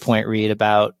to your point, Reed,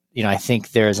 about, I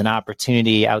think there's an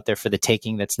opportunity out there for the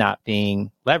taking that's not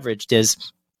being leveraged is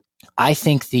I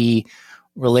think the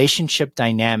relationship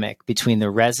dynamic between the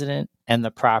resident and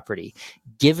the property,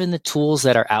 given the tools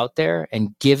that are out there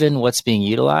and given what's being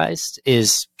utilized,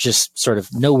 is just sort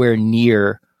of nowhere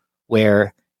near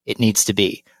where it needs to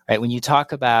be, right? When you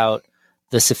talk about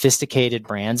the sophisticated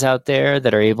brands out there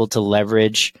that are able to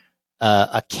leverage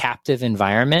a captive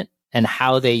environment and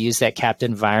how they use that captive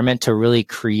environment to really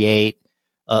create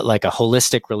like a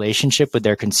holistic relationship with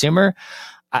their consumer,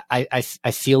 I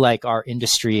feel like our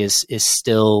industry is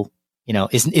still,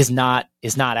 is not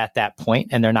at that point,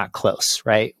 and they're not close,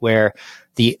 right? Where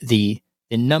the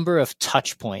number of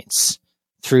touch points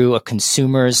through a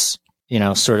consumer's,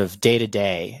 sort of day to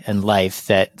day and life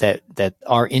that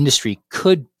our industry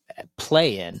could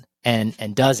play in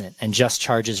and doesn't, and just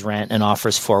charges rent and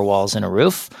offers four walls and a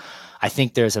roof. I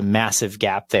think there's a massive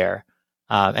gap there.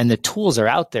 And the tools are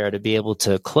out there to be able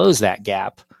to close that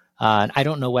gap. And I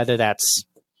don't know whether that's,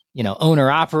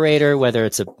 owner operator, whether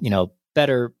it's a,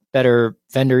 better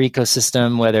vendor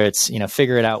ecosystem, whether it's,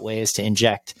 figuring out ways to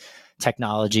inject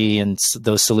technology and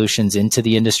those solutions into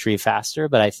the industry faster.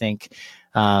 But I think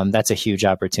that's a huge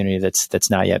opportunity that's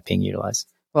not yet being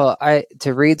utilized. Well,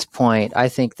 to Reed's point, I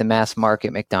think the mass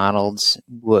market McDonald's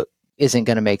isn't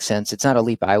going to make sense. It's not a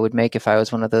leap I would make if I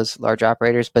was one of those large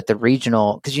operators, but the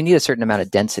regional, because you need a certain amount of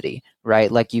density,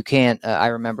 right? Like you can't, I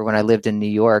remember when I lived in New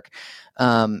York,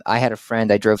 I had a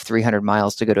friend, I drove 300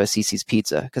 miles to go to a CiCi's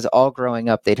Pizza, because all growing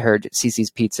up, they'd heard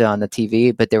CiCi's Pizza on the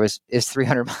TV, but it's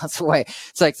 300 miles away.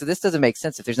 It's like, so this doesn't make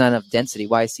sense. If there's not enough density,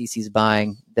 why is CiCi's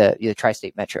buying the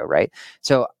tri-state metro, right?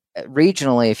 So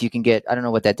regionally, if you can get, I don't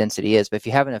know what that density is, but if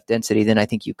you have enough density, then I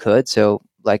think you could. So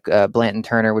like Blanton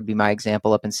Turner would be my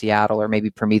example up in Seattle, or maybe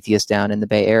Prometheus down in the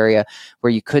Bay Area,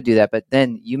 where you could do that. But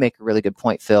then you make a really good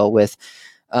point, Phil, with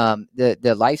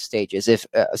the life stages. If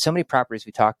so many properties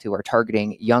we talk to are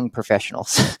targeting young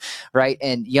professionals, right?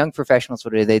 And young professionals,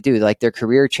 what do? Like their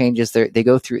career changes. They're going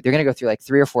to go through like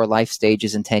 3 or 4 life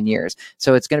stages in 10 years.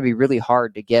 So it's going to be really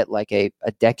hard to get like a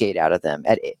decade out of them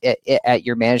at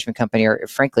your management company, or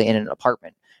frankly in an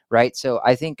apartment, right? So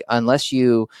I think unless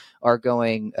you are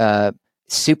going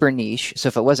super niche. So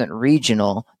if it wasn't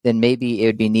regional, then maybe it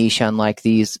would be niche on like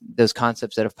those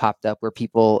concepts that have popped up where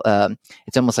people,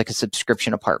 it's almost like a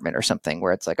subscription apartment or something,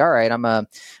 where it's like, all right, I'm a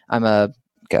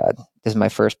God, this is my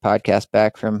first podcast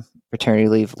back from paternity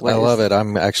leave. I love it.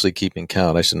 I'm actually keeping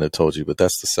count. I shouldn't have told you, but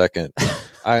that's the second.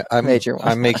 I'm major one.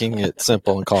 I'm making it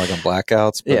simple and calling them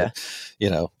blackouts. But,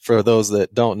 for those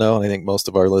that don't know, and I think most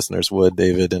of our listeners would,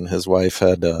 David and his wife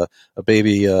had a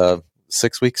baby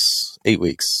 8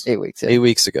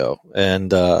 weeks ago.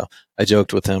 And I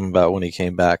joked with him about when he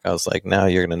came back, I was like, now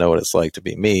you're going to know what it's like to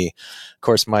be me. Of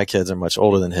course, my kids are much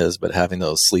older than his, but having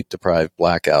those sleep deprived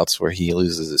blackouts where he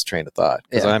loses his train of thought,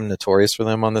 because I'm notorious for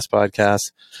them on this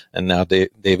podcast. And now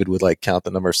David would like count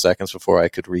the number of seconds before I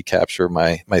could recapture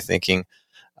my thinking.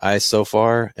 I so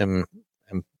far am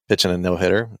pitching a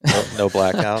no-hitter, no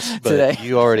blackouts, but today.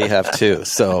 You already have 2.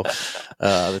 So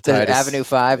the tide is, Avenue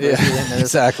 5.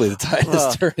 Exactly. The tide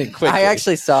is turning quickly. I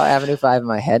actually saw Avenue 5 in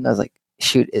my head, and I was like,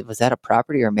 shoot, was that a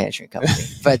property or a management company?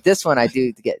 But this one I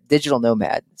do get digital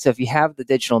nomad. So if you have the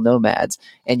digital nomads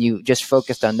and you just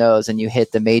focused on those and you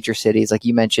hit the major cities, like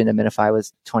you mentioned, Aminify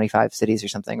was 25 cities or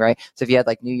something, right? So if you had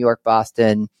like New York,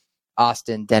 Boston,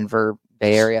 Austin, Denver,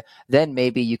 Bay Area, then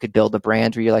maybe you could build a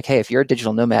brand where you're like, hey, if you're a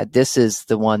digital nomad, this is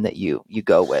the one that you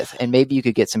go with. And maybe you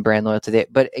could get some brand loyalty there.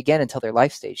 But again, until their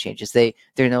life stage changes, they're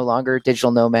no longer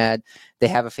digital nomad, they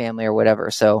have a family or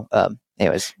whatever. So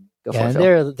anyways, go for it,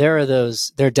 Phil.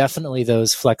 There are definitely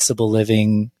those flexible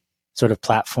living sort of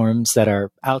platforms that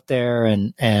are out there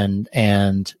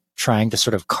and trying to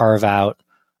sort of carve out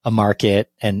a market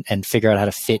and figure out how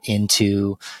to fit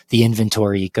into the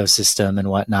inventory ecosystem and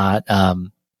whatnot.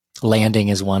 Landing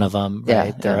is one of them, right?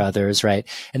 Yeah, there are others, right?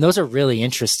 And those are really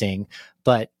interesting,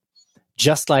 but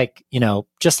just like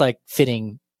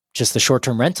fitting just the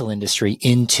short-term rental industry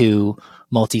into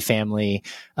multifamily,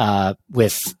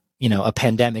 with, a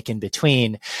pandemic in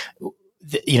between,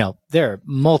 there are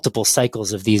multiple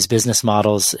cycles of these business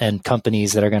models and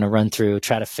companies that are going to run through,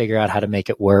 try to figure out how to make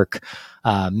it work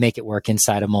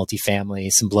inside a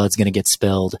multifamily. Some blood's going to get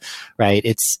spilled, right?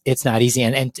 It's not easy.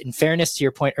 And in fairness to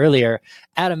your point earlier,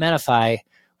 at Aminify,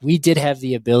 we did have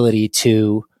the ability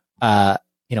to,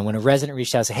 when a resident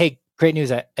reached out and said, hey, great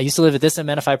news. I used to live at this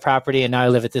Aminify property and now I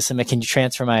live at this. Can you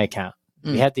transfer my account?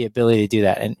 We had the ability to do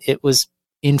that. And it was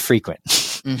infrequent.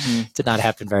 Mm-hmm. Did not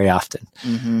happen very often,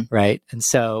 right? And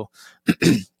so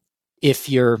if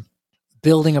you're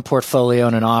building a portfolio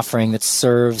and an offering that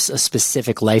serves a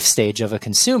specific life stage of a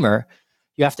consumer,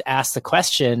 you have to ask the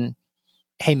question,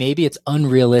 hey, maybe it's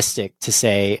unrealistic to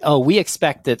say, oh, we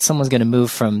expect that someone's going to move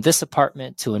from this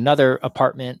apartment to another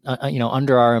apartment,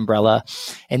 under our umbrella,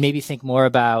 and maybe think more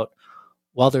about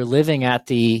while they're living at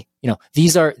the,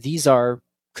 these are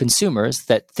consumers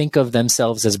that think of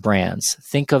themselves as brands,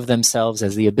 think of themselves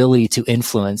as the ability to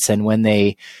influence. And when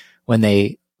they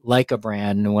like a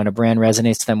brand, and when a brand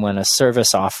resonates to them, when a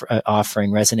service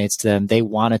offering resonates to them, they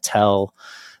want to tell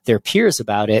their peers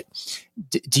about it.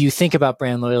 Do you think about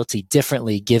brand loyalty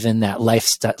differently given that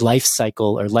life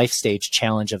cycle or life stage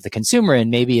challenge of the consumer?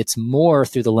 And maybe it's more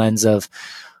through the lens of,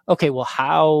 okay, well,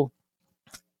 how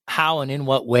and in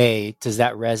what way does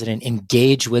that resident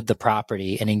engage with the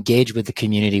property and engage with the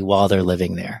community while they're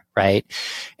living there, right?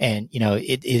 And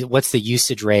what's the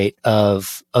usage rate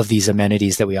of these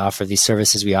amenities that we offer, these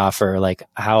services we offer? Like,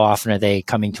 how often are they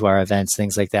coming to our events,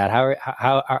 things like that?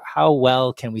 How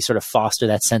well can we sort of foster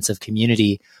that sense of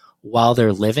community while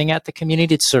they're living at the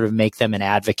community to sort of make them an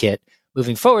advocate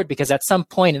moving forward? Because at some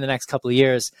point in the next couple of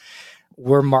years,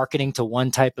 we're marketing to one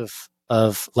type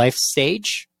of life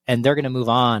stage, and they're going to move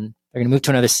on. They're going to move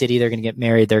to another city. They're going to get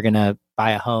married. They're going to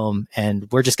buy a home, and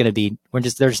they're just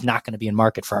not going to be in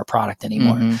market for our product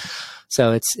anymore. Mm-hmm.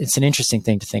 So it's an interesting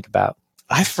thing to think about.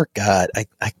 I forgot.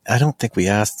 I don't think we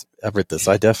asked Everett this.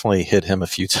 I definitely hit him a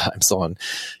few times on,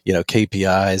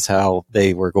 KPIs, how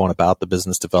they were going about the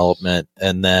business development,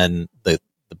 and then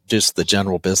just the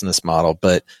general business model.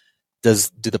 But do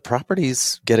the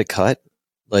properties get a cut,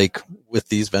 like with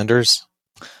these vendors?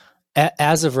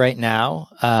 As of right now,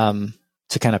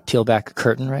 to kind of peel back a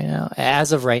curtain right now,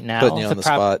 as of right now, putting you on the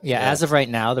spot. Yeah, as of right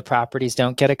now, the properties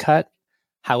don't get a cut.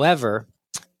 However,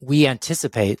 we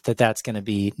anticipate that that's going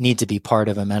to need to be part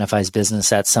of Amenify's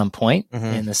business at some point,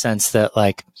 in the sense that,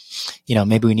 like,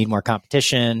 maybe we need more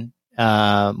competition,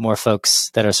 more folks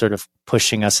that are sort of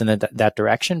pushing us in that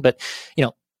direction. But,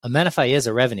 Amenify is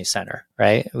a revenue center,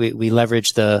 right? We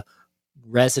leverage the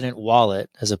resident wallet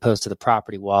as opposed to the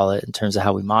property wallet in terms of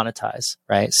how we monetize,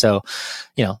 right? So,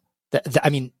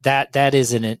 that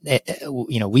is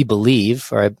we believe,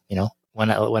 or, when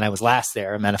I was last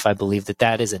there, Amenify believed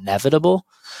that is inevitable,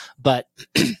 but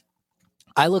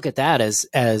I look at that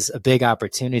as a big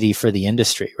opportunity for the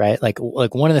industry, right? Like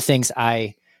one of the things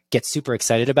I get super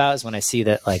excited about is when I see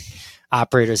that, like,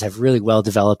 operators have really well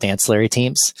developed ancillary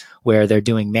teams where they're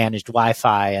doing managed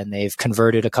Wi-Fi, and they've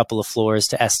converted a couple of floors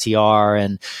to STR,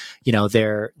 and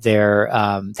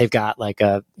they've got like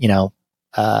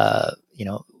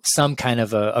some kind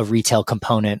of a retail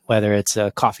component, whether it's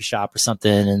a coffee shop or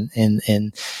something,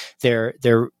 and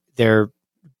they're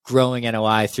growing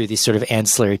NOI through these sort of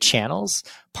ancillary channels,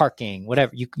 parking,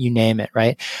 whatever, you name it,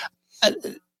 right?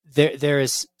 There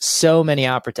is so many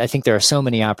I think there are so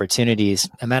many opportunities,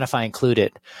 Amenify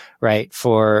included, right,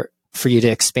 for you to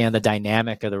expand the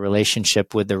dynamic of the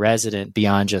relationship with the resident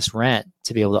beyond just rent,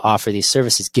 to be able to offer these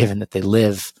services, given that they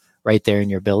live right there in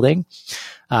your building.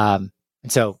 And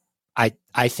so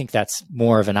I think that's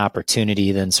more of an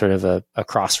opportunity than sort of a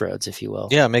crossroads, if you will.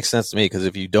 Yeah, it makes sense to me, because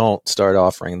if you don't start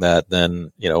offering that,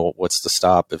 then, what's to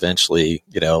stop eventually,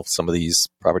 some of these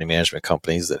property management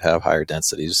companies that have higher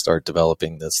densities start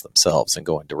developing this themselves and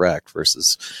going direct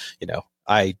versus,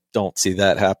 I don't see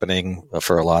that happening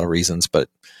for a lot of reasons, but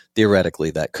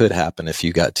theoretically that could happen if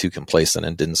you got too complacent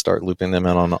and didn't start looping them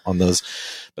in on those.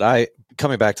 But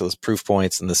coming back to those proof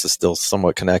points, and this is still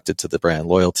somewhat connected to the brand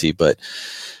loyalty, but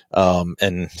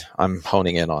and I'm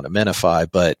honing in on Amenify,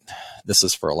 but this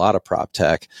is for a lot of prop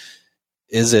tech.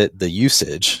 Is it the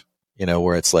usage,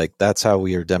 where it's like, that's how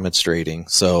we are demonstrating?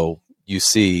 So you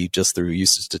see just through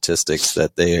usage statistics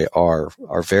that they are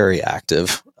very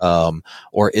active,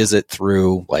 or is it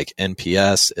through like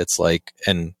NPS? It's like,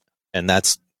 and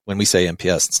that's, when we say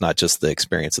NPS, it's not just the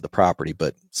experience of the property,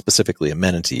 but specifically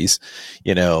amenities,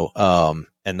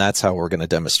 and that's how we're going to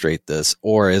demonstrate this.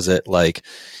 Or is it like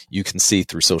you can see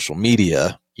through social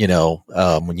media,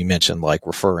 when you mentioned like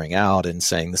referring out and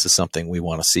saying this is something we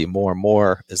want to see more and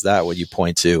more? Is that what you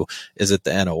point to? Is it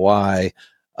the NOI?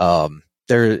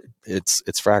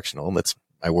 It's fractional. That's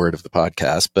my word of the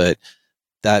podcast, but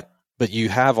you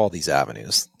have all these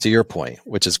avenues, to your point,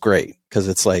 which is great, because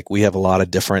it's like we have a lot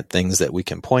of different things that we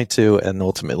can point to and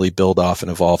ultimately build off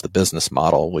and evolve the business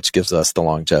model, which gives us the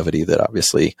longevity that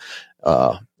obviously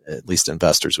at least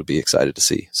investors would be excited to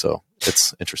see. So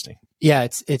it's interesting. Yeah,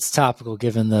 it's topical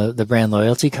given the brand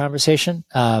loyalty conversation.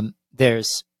 There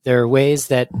are ways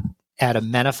that at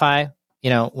Amenify,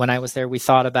 when I was there, we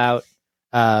thought about,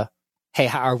 hey,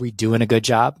 how are we doing a good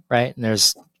job, right? And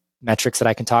there's metrics that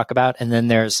I can talk about. And then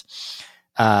there's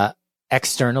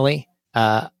externally,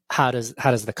 how does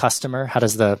the customer,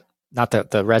 not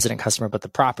the resident customer, but the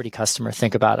property customer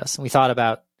think about us? And we thought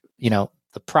about,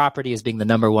 the property as being the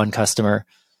number one customer,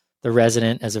 the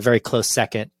resident as a very close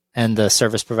second, and the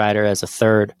service provider as a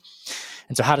third.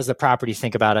 And so how does the property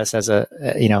think about us as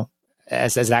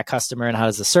as that customer, and how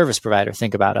does the service provider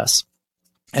think about us?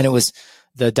 And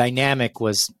the dynamic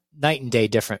was night and day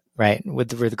different, right?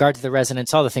 With regard to the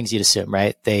residents, all the things you'd assume,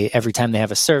 right? Every time they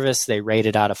have a service, they rate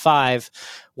it out of 5.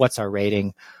 What's our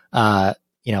rating?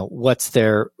 What's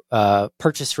their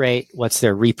purchase rate? What's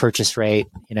their repurchase rate?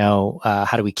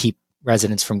 How do we keep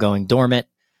residents from going dormant?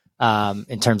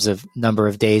 In terms of number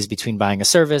of days between buying a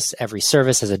service, every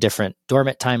service has a different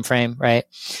dormant time frame, right?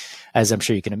 As I'm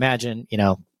sure you can imagine,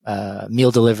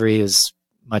 meal delivery is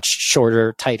much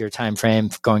shorter, tighter time frame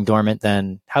for going dormant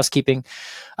than housekeeping.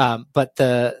 But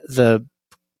the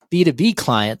B2B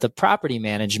client, the property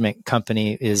management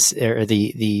company or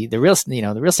the real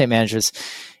estate managers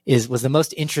was the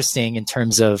most interesting in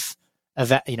terms of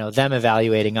them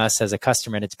evaluating us as a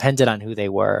customer, and it depended on who they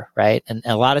were, right? And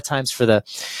a lot of times for the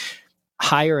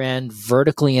higher end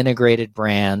vertically integrated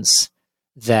brands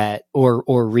that or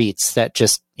REITs that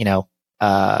just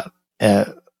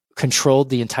controlled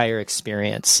the entire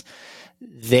experience,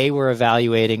 they were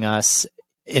evaluating us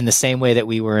in the same way that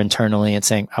we were internally and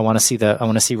saying, I want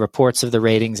to see reports of the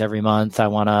ratings every month. I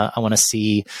want to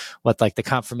see what like the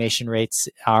confirmation rates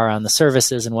are on the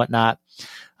services and whatnot.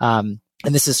 And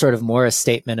this is sort of more a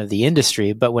statement of the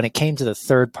industry. But when it came to the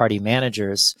third party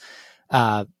managers,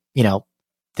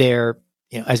 they're,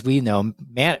 as we know,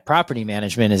 property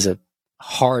management is a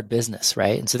hard business,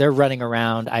 right? And so they're running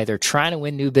around either trying to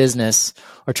win new business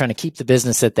or trying to keep the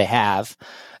business that they have.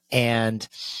 And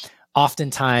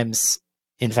oftentimes,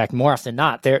 in fact, more often than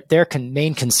not, their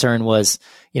main concern was,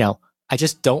 I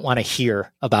just don't want to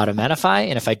hear about Amenify.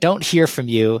 And if I don't hear from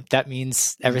you, that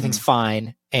means everything's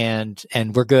fine and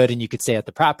we're good and you could stay at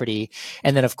the property.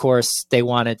 And then, of course, they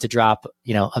wanted to drop,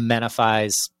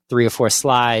 Amenify's 3 or 4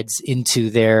 slides into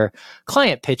their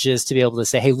client pitches to be able to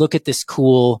say, hey, look at this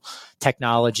cool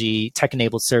technology,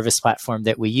 tech-enabled service platform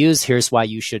that we use. Here's why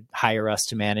you should hire us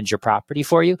to manage your property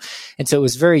for you. And so it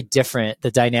was very different.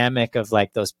 The dynamic of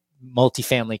like those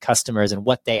multifamily customers and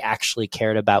what they actually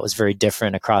cared about was very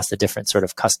different across the different sort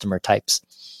of customer types.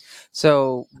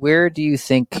 So where do you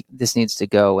think this needs to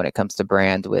go when it comes to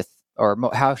brand or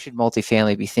how should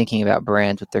multifamily be thinking about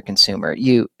brand with their consumer?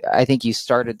 I think you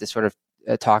started to sort of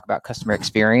talk about customer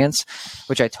experience,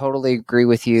 which I totally agree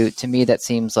with you. To me, that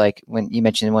seems like when you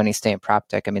mentioned wanting to stay in prop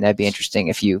tech, I mean, that'd be interesting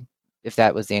if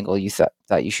that was the angle you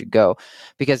thought you should go,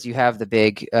 because you have the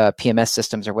big PMS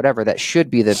systems or whatever that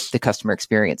should be the customer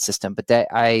experience system, but that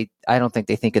I don't think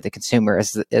they think of the consumer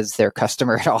as their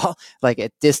customer at all, like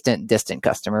a distant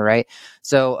customer, right?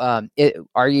 So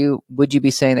would you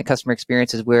be saying that customer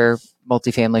experience is where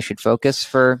multifamily should focus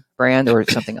for brand or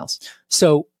something else?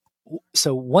 So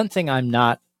one thing I'm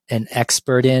not an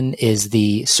expert in is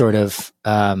the sort of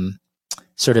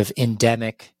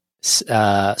endemic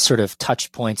sort of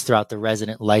touch points throughout the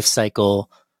resident life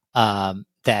cycle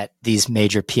that these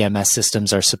major PMS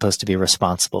systems are supposed to be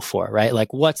responsible for, right?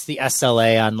 Like what's the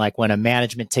SLA on like when a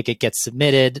management ticket gets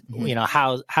submitted,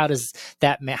 how does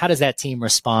that team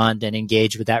respond and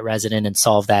engage with that resident and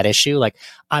solve that issue? Like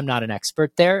I'm not an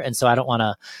expert there. And so I don't want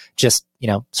to just,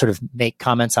 sort of make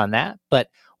comments on that. But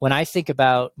when I think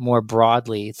about more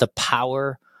broadly the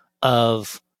power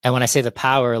of, and when I say the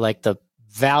power, like the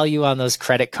value on those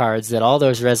credit cards that all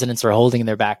those residents are holding in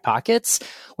their back pockets,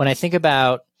 when I think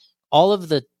about all of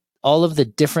the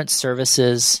different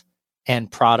services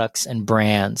and products and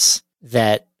brands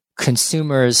that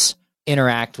consumers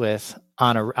interact with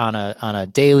on a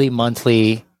daily,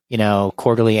 monthly,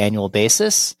 quarterly, annual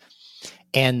basis,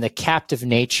 and the captive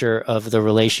nature of the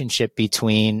relationship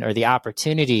between, or the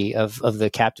opportunity of the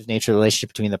captive nature of the relationship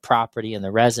between the property and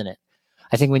the resident.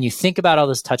 I think when you think about all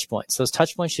those touch points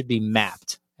should be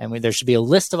mapped. And there should be a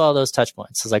list of all those touch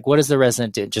points. So it's like, what does the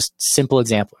resident do? Just simple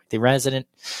example. The resident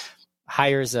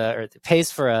hires or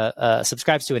pays for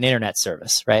subscribes to an internet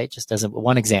service, right? Just as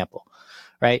one example,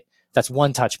 right? That's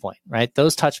one touch point, right?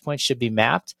 Those touch points should be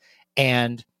mapped.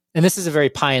 And this is a very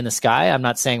pie in the sky. I'm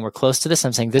not saying we're close to this.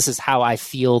 I'm saying this is how I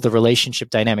feel the relationship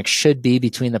dynamic should be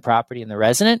between the property and the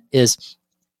resident, is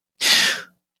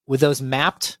with those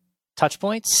mapped touch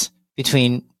points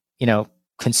between,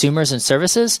 consumers and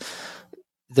services.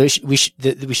 We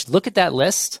should look at that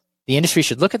list. The industry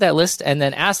should look at that list and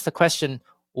then ask the question,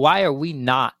 why are we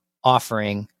not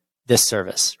offering this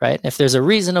service, right? If there's a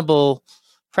reasonable,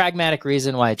 pragmatic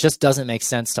reason why it just doesn't make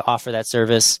sense to offer that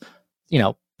service,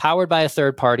 powered by a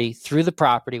third party through the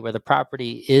property, where the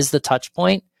property is the touch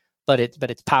point, but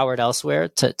it's powered elsewhere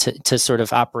to sort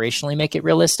of operationally make it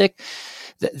realistic.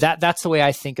 That's the way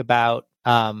I think about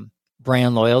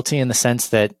brand loyalty, in the sense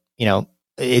that,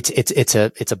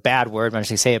 it's a bad word when I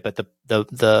say it, but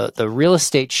the real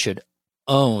estate should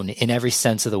own, in every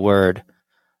sense of the word,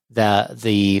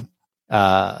 the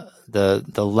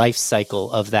life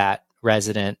cycle of that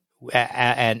resident,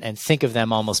 and think of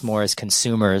them almost more as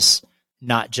consumers,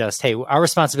 not just, hey, our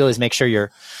responsibility is make sure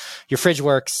your fridge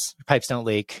works, your pipes don't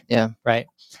leak. Yeah. Right.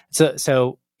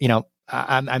 So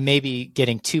I'm maybe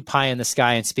getting too pie in the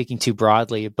sky and speaking too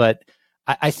broadly, but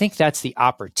I think that's the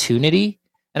opportunity,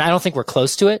 and I don't think we're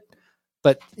close to it,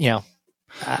 but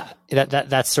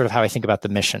that's sort of how I think about the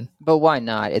mission. But why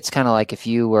not? It's kind of like if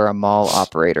you were a mall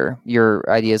operator, your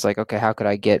idea is like, okay, how could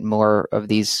I get more of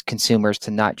these consumers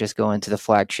to not just go into the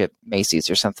flagship Macy's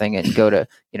or something and go to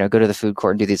the food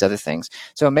court and do these other things?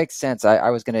 So it makes sense. I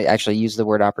was going to actually use the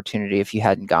word opportunity if you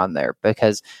hadn't gone there,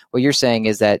 because what you're saying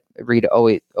is that Reed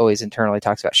always internally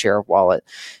talks about share of wallet,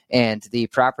 and the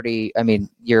property. I mean,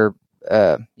 your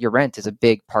rent is a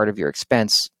big part of your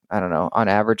expense. I don't know, on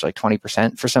average, like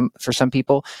 20% for some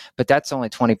people, but that's only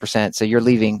 20%. So you're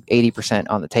leaving 80%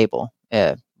 on the table,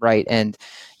 right? And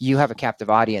you have a captive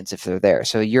audience if they're there.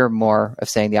 So you're more of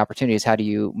saying the opportunity is how do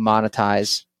you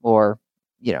monetize or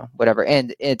whatever.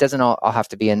 And it doesn't all have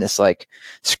to be in this like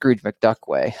Scrooge McDuck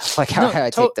way, like how I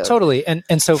take those. Totally. And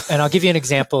I'll give you an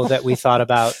example that we thought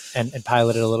about and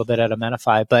piloted a little bit at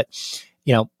Amenify. But,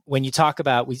 when you talk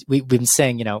about, we've been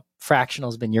saying, fractional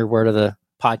has been your word of the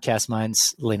podcast,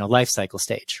 mine's, life cycle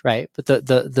stage, right? But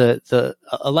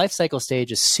a life cycle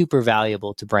stage is super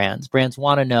valuable to brands. Brands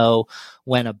want to know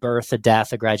when a birth, a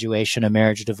death, a graduation, a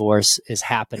marriage, a divorce is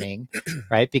happening,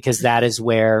 right? Because that is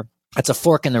where it's a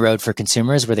fork in the road for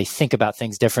consumers, where they think about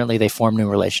things differently. They form new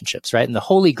relationships, right? And the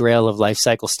holy grail of life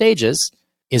cycle stages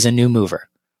is a new mover,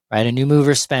 right? A new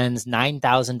mover spends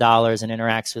 $9,000 and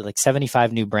interacts with like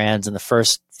 75 new brands in the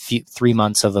first 3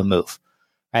 months of a move,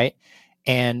 right?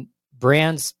 And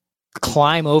brands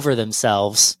climb over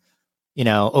themselves,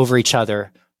 over each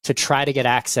other to try to get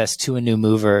access to a new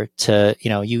mover. To,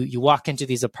 you walk into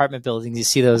these apartment buildings, you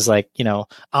see those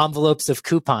envelopes of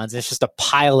coupons. It's just a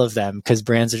pile of them because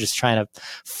brands are just trying to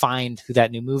find who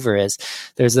that new mover is.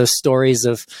 There's those stories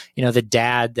of, the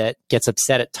dad that gets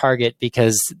upset at Target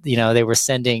because, they were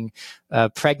sending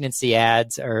pregnancy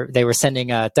ads, or they were sending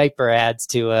diaper ads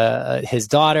to his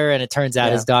daughter, and it turns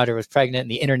out his daughter was pregnant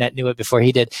and the internet knew it before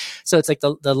he did. So it's like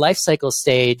the life cycle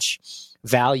stage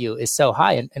value is so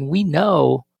high, and we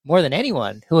know more than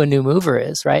anyone who a new mover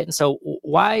is, right? And so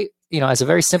why, as a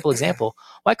very simple example,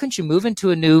 why couldn't you move into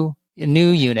a new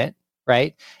unit,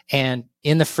 right? And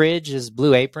in the fridge is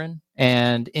Blue Apron,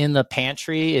 and in the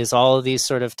pantry is all of these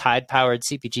sort of Tide-powered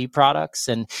CPG products,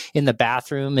 and in the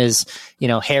bathroom is,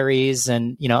 Harry's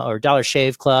and, or Dollar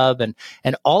Shave Club, and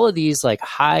all of these like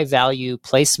high value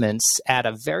placements at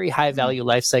a very high value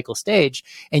life cycle stage.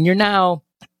 And you're now,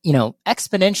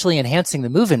 exponentially enhancing the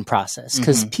move-in process,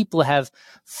 because people have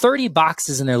 30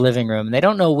 boxes in their living room and they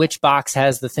don't know which box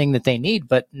has the thing that they need,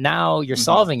 but now you're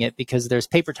solving it because there's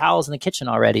paper towels in the kitchen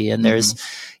already. And there's,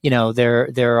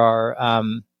 there are,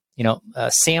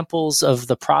 samples of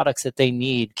the products that they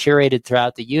need curated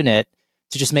throughout the unit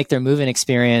to just make their move-in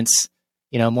experience,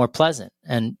 more pleasant.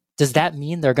 And does that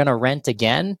mean they're going to rent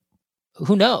again?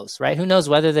 Who knows, right? Who knows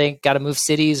whether they got to move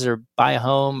cities or buy a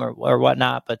home or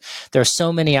whatnot. But there are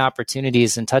so many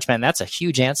opportunities in TouchMan. And that's a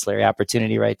huge ancillary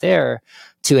opportunity right there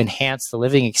to enhance the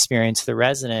living experience for the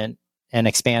resident and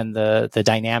expand the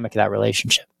dynamic of that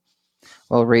relationship.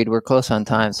 Well, Reed, we're close on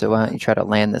time, so why don't you try to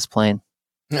land this plane?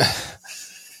 Well,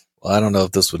 I don't know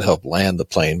if this would help land the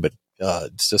plane, but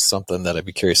it's just something that I'd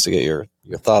be curious to get your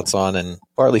thoughts on, and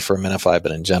partly for Amenify,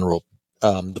 but in general.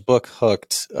 The book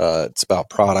Hooked, it's about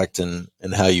product and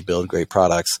how you build great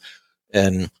products.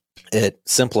 And it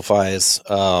simplifies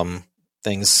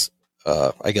things,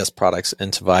 I guess, products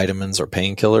into vitamins or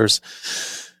painkillers.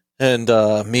 And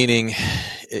meaning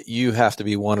you have to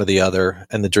be one or the other,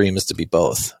 and the dream is to be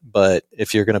both. But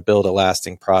if you're going to build a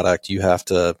lasting product, you have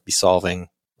to be solving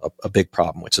a big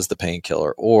problem, which is the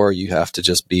painkiller, or you have to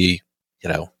just be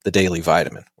the daily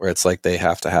vitamin, where it's like they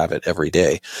have to have it every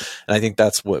day. And I think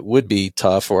that's what would be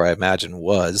tough, or I imagine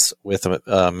was with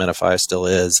Amenify, still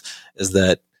is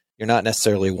that you're not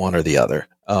necessarily one or the other,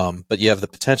 but you have the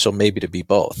potential maybe to be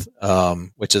both,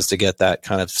 which is to get that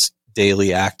kind of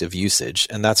daily active usage.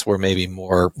 And that's where maybe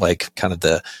more like kind of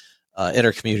the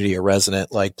inner community or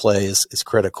resident like play is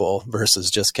critical,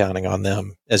 versus just counting on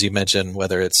them, as you mentioned,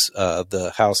 whether it's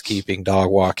the housekeeping,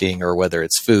 dog walking, or whether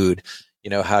it's food.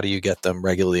 How do you get them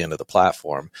regularly into the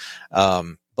platform?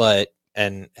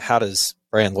 And how does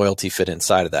brand loyalty fit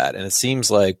inside of that? And it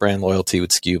seems like brand loyalty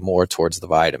would skew more towards the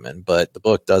vitamin, but the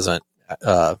book doesn't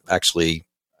actually,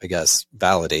 I guess,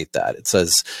 validate that. It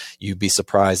says you'd be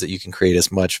surprised that you can create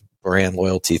as much brand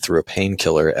loyalty through a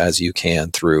painkiller as you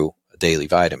can through a daily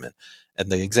vitamin.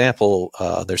 And the example,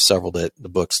 there's several that the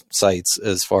book cites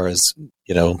as far as,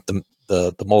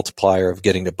 the multiplier of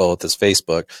getting to both is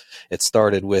Facebook. It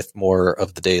started with more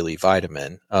of the daily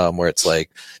vitamin, where it's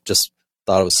like, just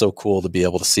thought it was so cool to be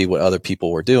able to see what other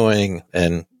people were doing.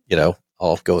 And,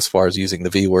 I'll go as far as using the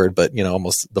V word, but,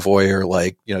 almost the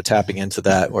voyeur, tapping into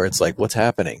that, where it's like, what's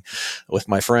happening with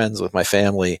my friends, with my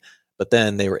family. But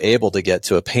then they were able to get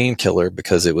to a painkiller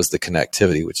because it was the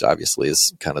connectivity, which obviously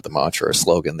is kind of the mantra or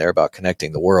slogan there about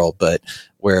connecting the world, but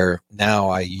where now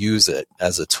I use it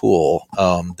as a tool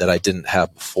that I didn't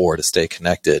have before to stay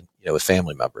connected, with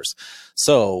family members.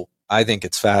 So I think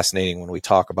it's fascinating when we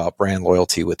talk about brand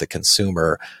loyalty with the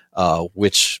consumer,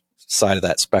 which side of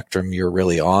that spectrum you're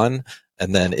really on.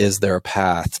 And then is there a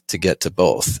path to get to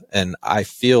both? And I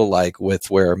feel like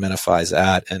with where Amenify's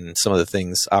at and some of the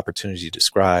things, opportunities you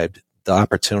described, the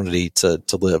opportunity to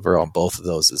deliver on both of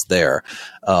those is there.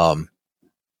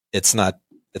 It's not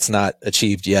it's not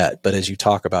achieved yet. But as you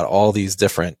talk about all these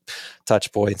different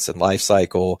touch points and life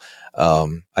cycle,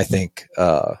 I think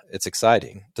it's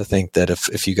exciting to think that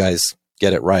if you guys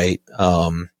get it right,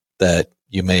 that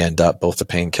you may end up both a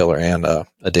painkiller and a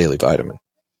daily vitamin.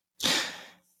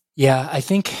 Yeah, I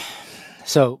think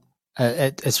so.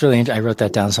 It's really. I wrote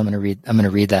that down, so I'm going to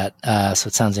read that. So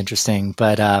it sounds interesting,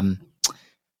 but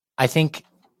I think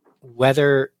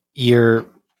whether you're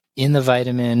in the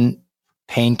vitamin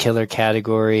painkiller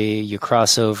category, you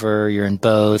cross over, you're in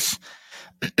both.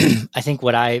 I think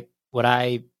what I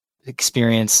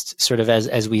experienced sort of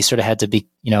as we sort of had to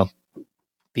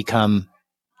become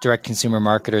direct consumer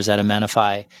marketers at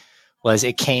Amenify was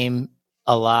it came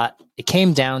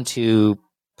down to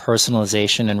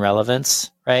personalization and relevance,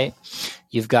 right?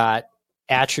 You've got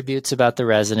attributes about the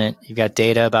resident, you've got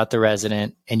data about the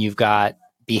resident, and you've got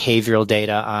behavioral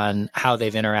data on how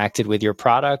they've interacted with your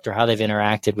product or how they've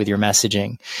interacted with your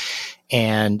messaging.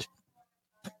 And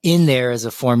in there is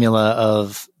a formula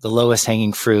of the lowest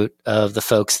hanging fruit of the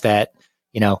folks that,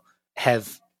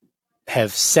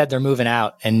 have said they're moving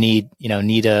out and need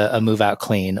a move out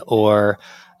clean, or,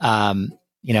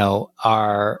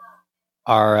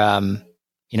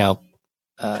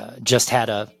 just had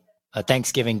a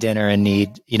Thanksgiving dinner and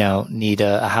need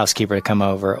a housekeeper to come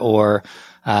over, or,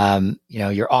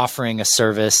 you're offering a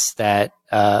service that,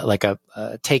 like a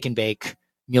take and bake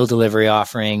meal delivery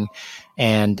offering,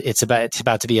 and it's about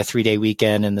to be a 3-day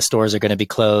weekend and the stores are going to be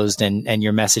closed, and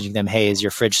you're messaging them, hey, is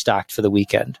your fridge stocked for the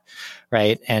weekend?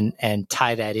 Right. And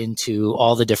tie that into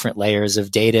all the different layers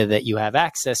of data that you have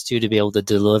access to be able to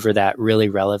deliver that really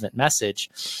relevant message.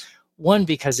 One,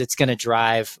 because it's going to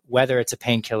drive whether it's a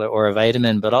painkiller or a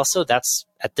vitamin, but also that's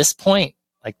at this point,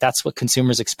 like that's what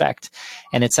consumers expect.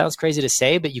 And it sounds crazy to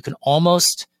say, but it's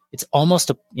almost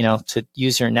to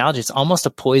use your analogy, it's almost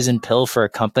a poison pill for a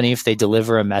company if they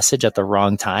deliver a message at the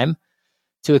wrong time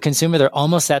to a consumer. They're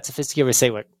almost that sophisticated to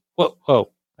say, like,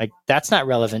 whoa, like that's not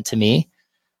relevant to me.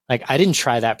 Like I didn't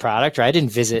try that product, or I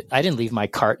didn't leave my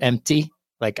cart empty.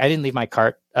 Like I didn't leave my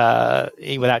cart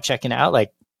without checking out.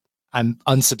 Like I'm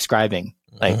unsubscribing,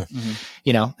 like,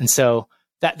 and so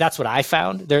that's what I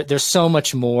found. There's so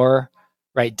much more,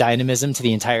 right, dynamism to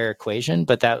the entire equation,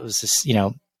 but that was just,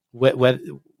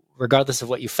 regardless of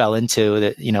what you fell into,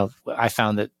 that, I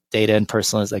found that data and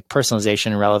personalization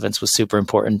and relevance was super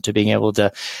important to being able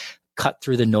to cut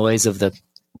through the noise of the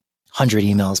 100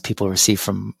 emails people receive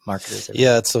from marketers.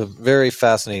 Yeah, it's a very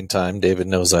fascinating time. David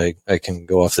knows I can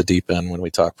go off the deep end when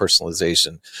we talk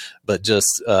personalization, but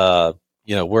just,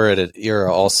 we're at an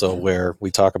era also where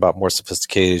we talk about more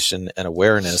sophistication and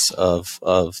awareness of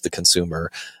the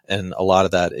consumer. And a lot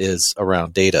of that is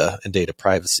around data and data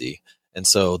privacy. And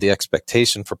so the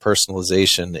expectation for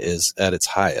personalization is at its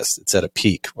highest. It's at a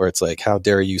peak where it's like, how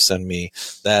dare you send me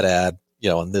that ad,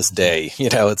 on this day?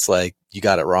 It's like, you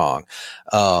got it wrong.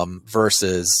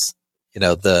 Versus,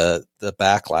 the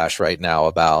backlash right now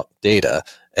about data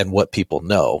and what people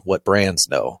know, what brands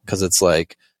know, because it's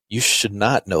like, you should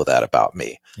not know that about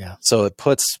me. Yeah. So it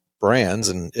puts brands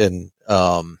and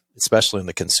especially in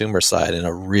the consumer side in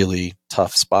a really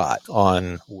tough spot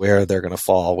on where they're going to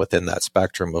fall within that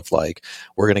spectrum of like,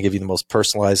 we're going to give you the most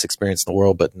personalized experience in the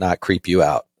world, but not creep you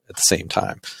out at the same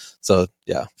time. So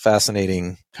yeah,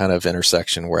 fascinating kind of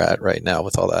intersection we're at right now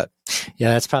with all that.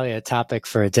 Yeah. That's probably a topic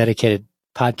for a dedicated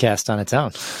podcast on its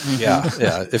own. Yeah.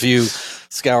 If you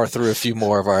scour through a few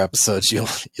more of our episodes,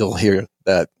 you'll hear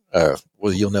that.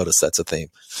 You'll notice that's a theme.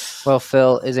 Well,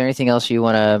 Phil, is there anything else you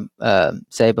want to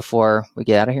say before we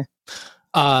get out of here?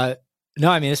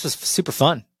 No, I mean, this was super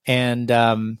fun, and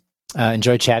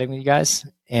enjoyed chatting with you guys.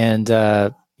 And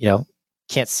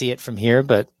can't see it from here,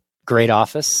 but great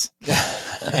office.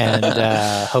 And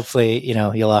hopefully,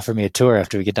 you'll offer me a tour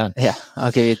after we get done. Yeah,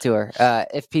 I'll give you a tour.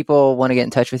 If people want to get in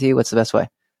touch with you, what's the best way?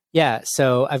 Yeah,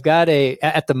 so I've got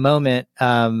at the moment,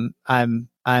 I'm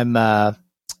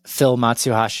Phil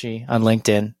Matsuhashi on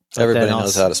LinkedIn. Everybody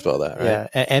knows how to spell that, right?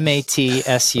 Yeah,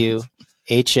 Matsuhashi.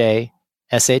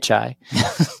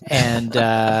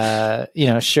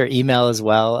 And, sure, email as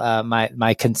well. I'm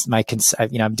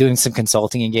doing some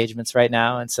consulting engagements right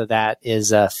now. And so that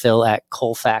is Phil at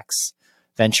Colfax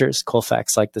Ventures,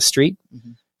 Colfax like the street,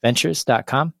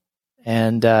 ventures.com.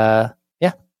 And that's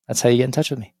how you get in touch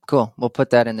with me. Cool. We'll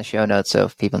put that in the show notes. So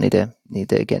if people need to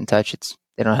get in touch,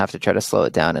 they don't have to try to slow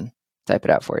it down and type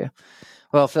it out for you.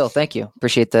 Well, Phil, thank you.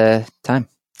 Appreciate the time.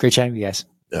 Great chatting with you guys.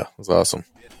 Yeah, it was awesome.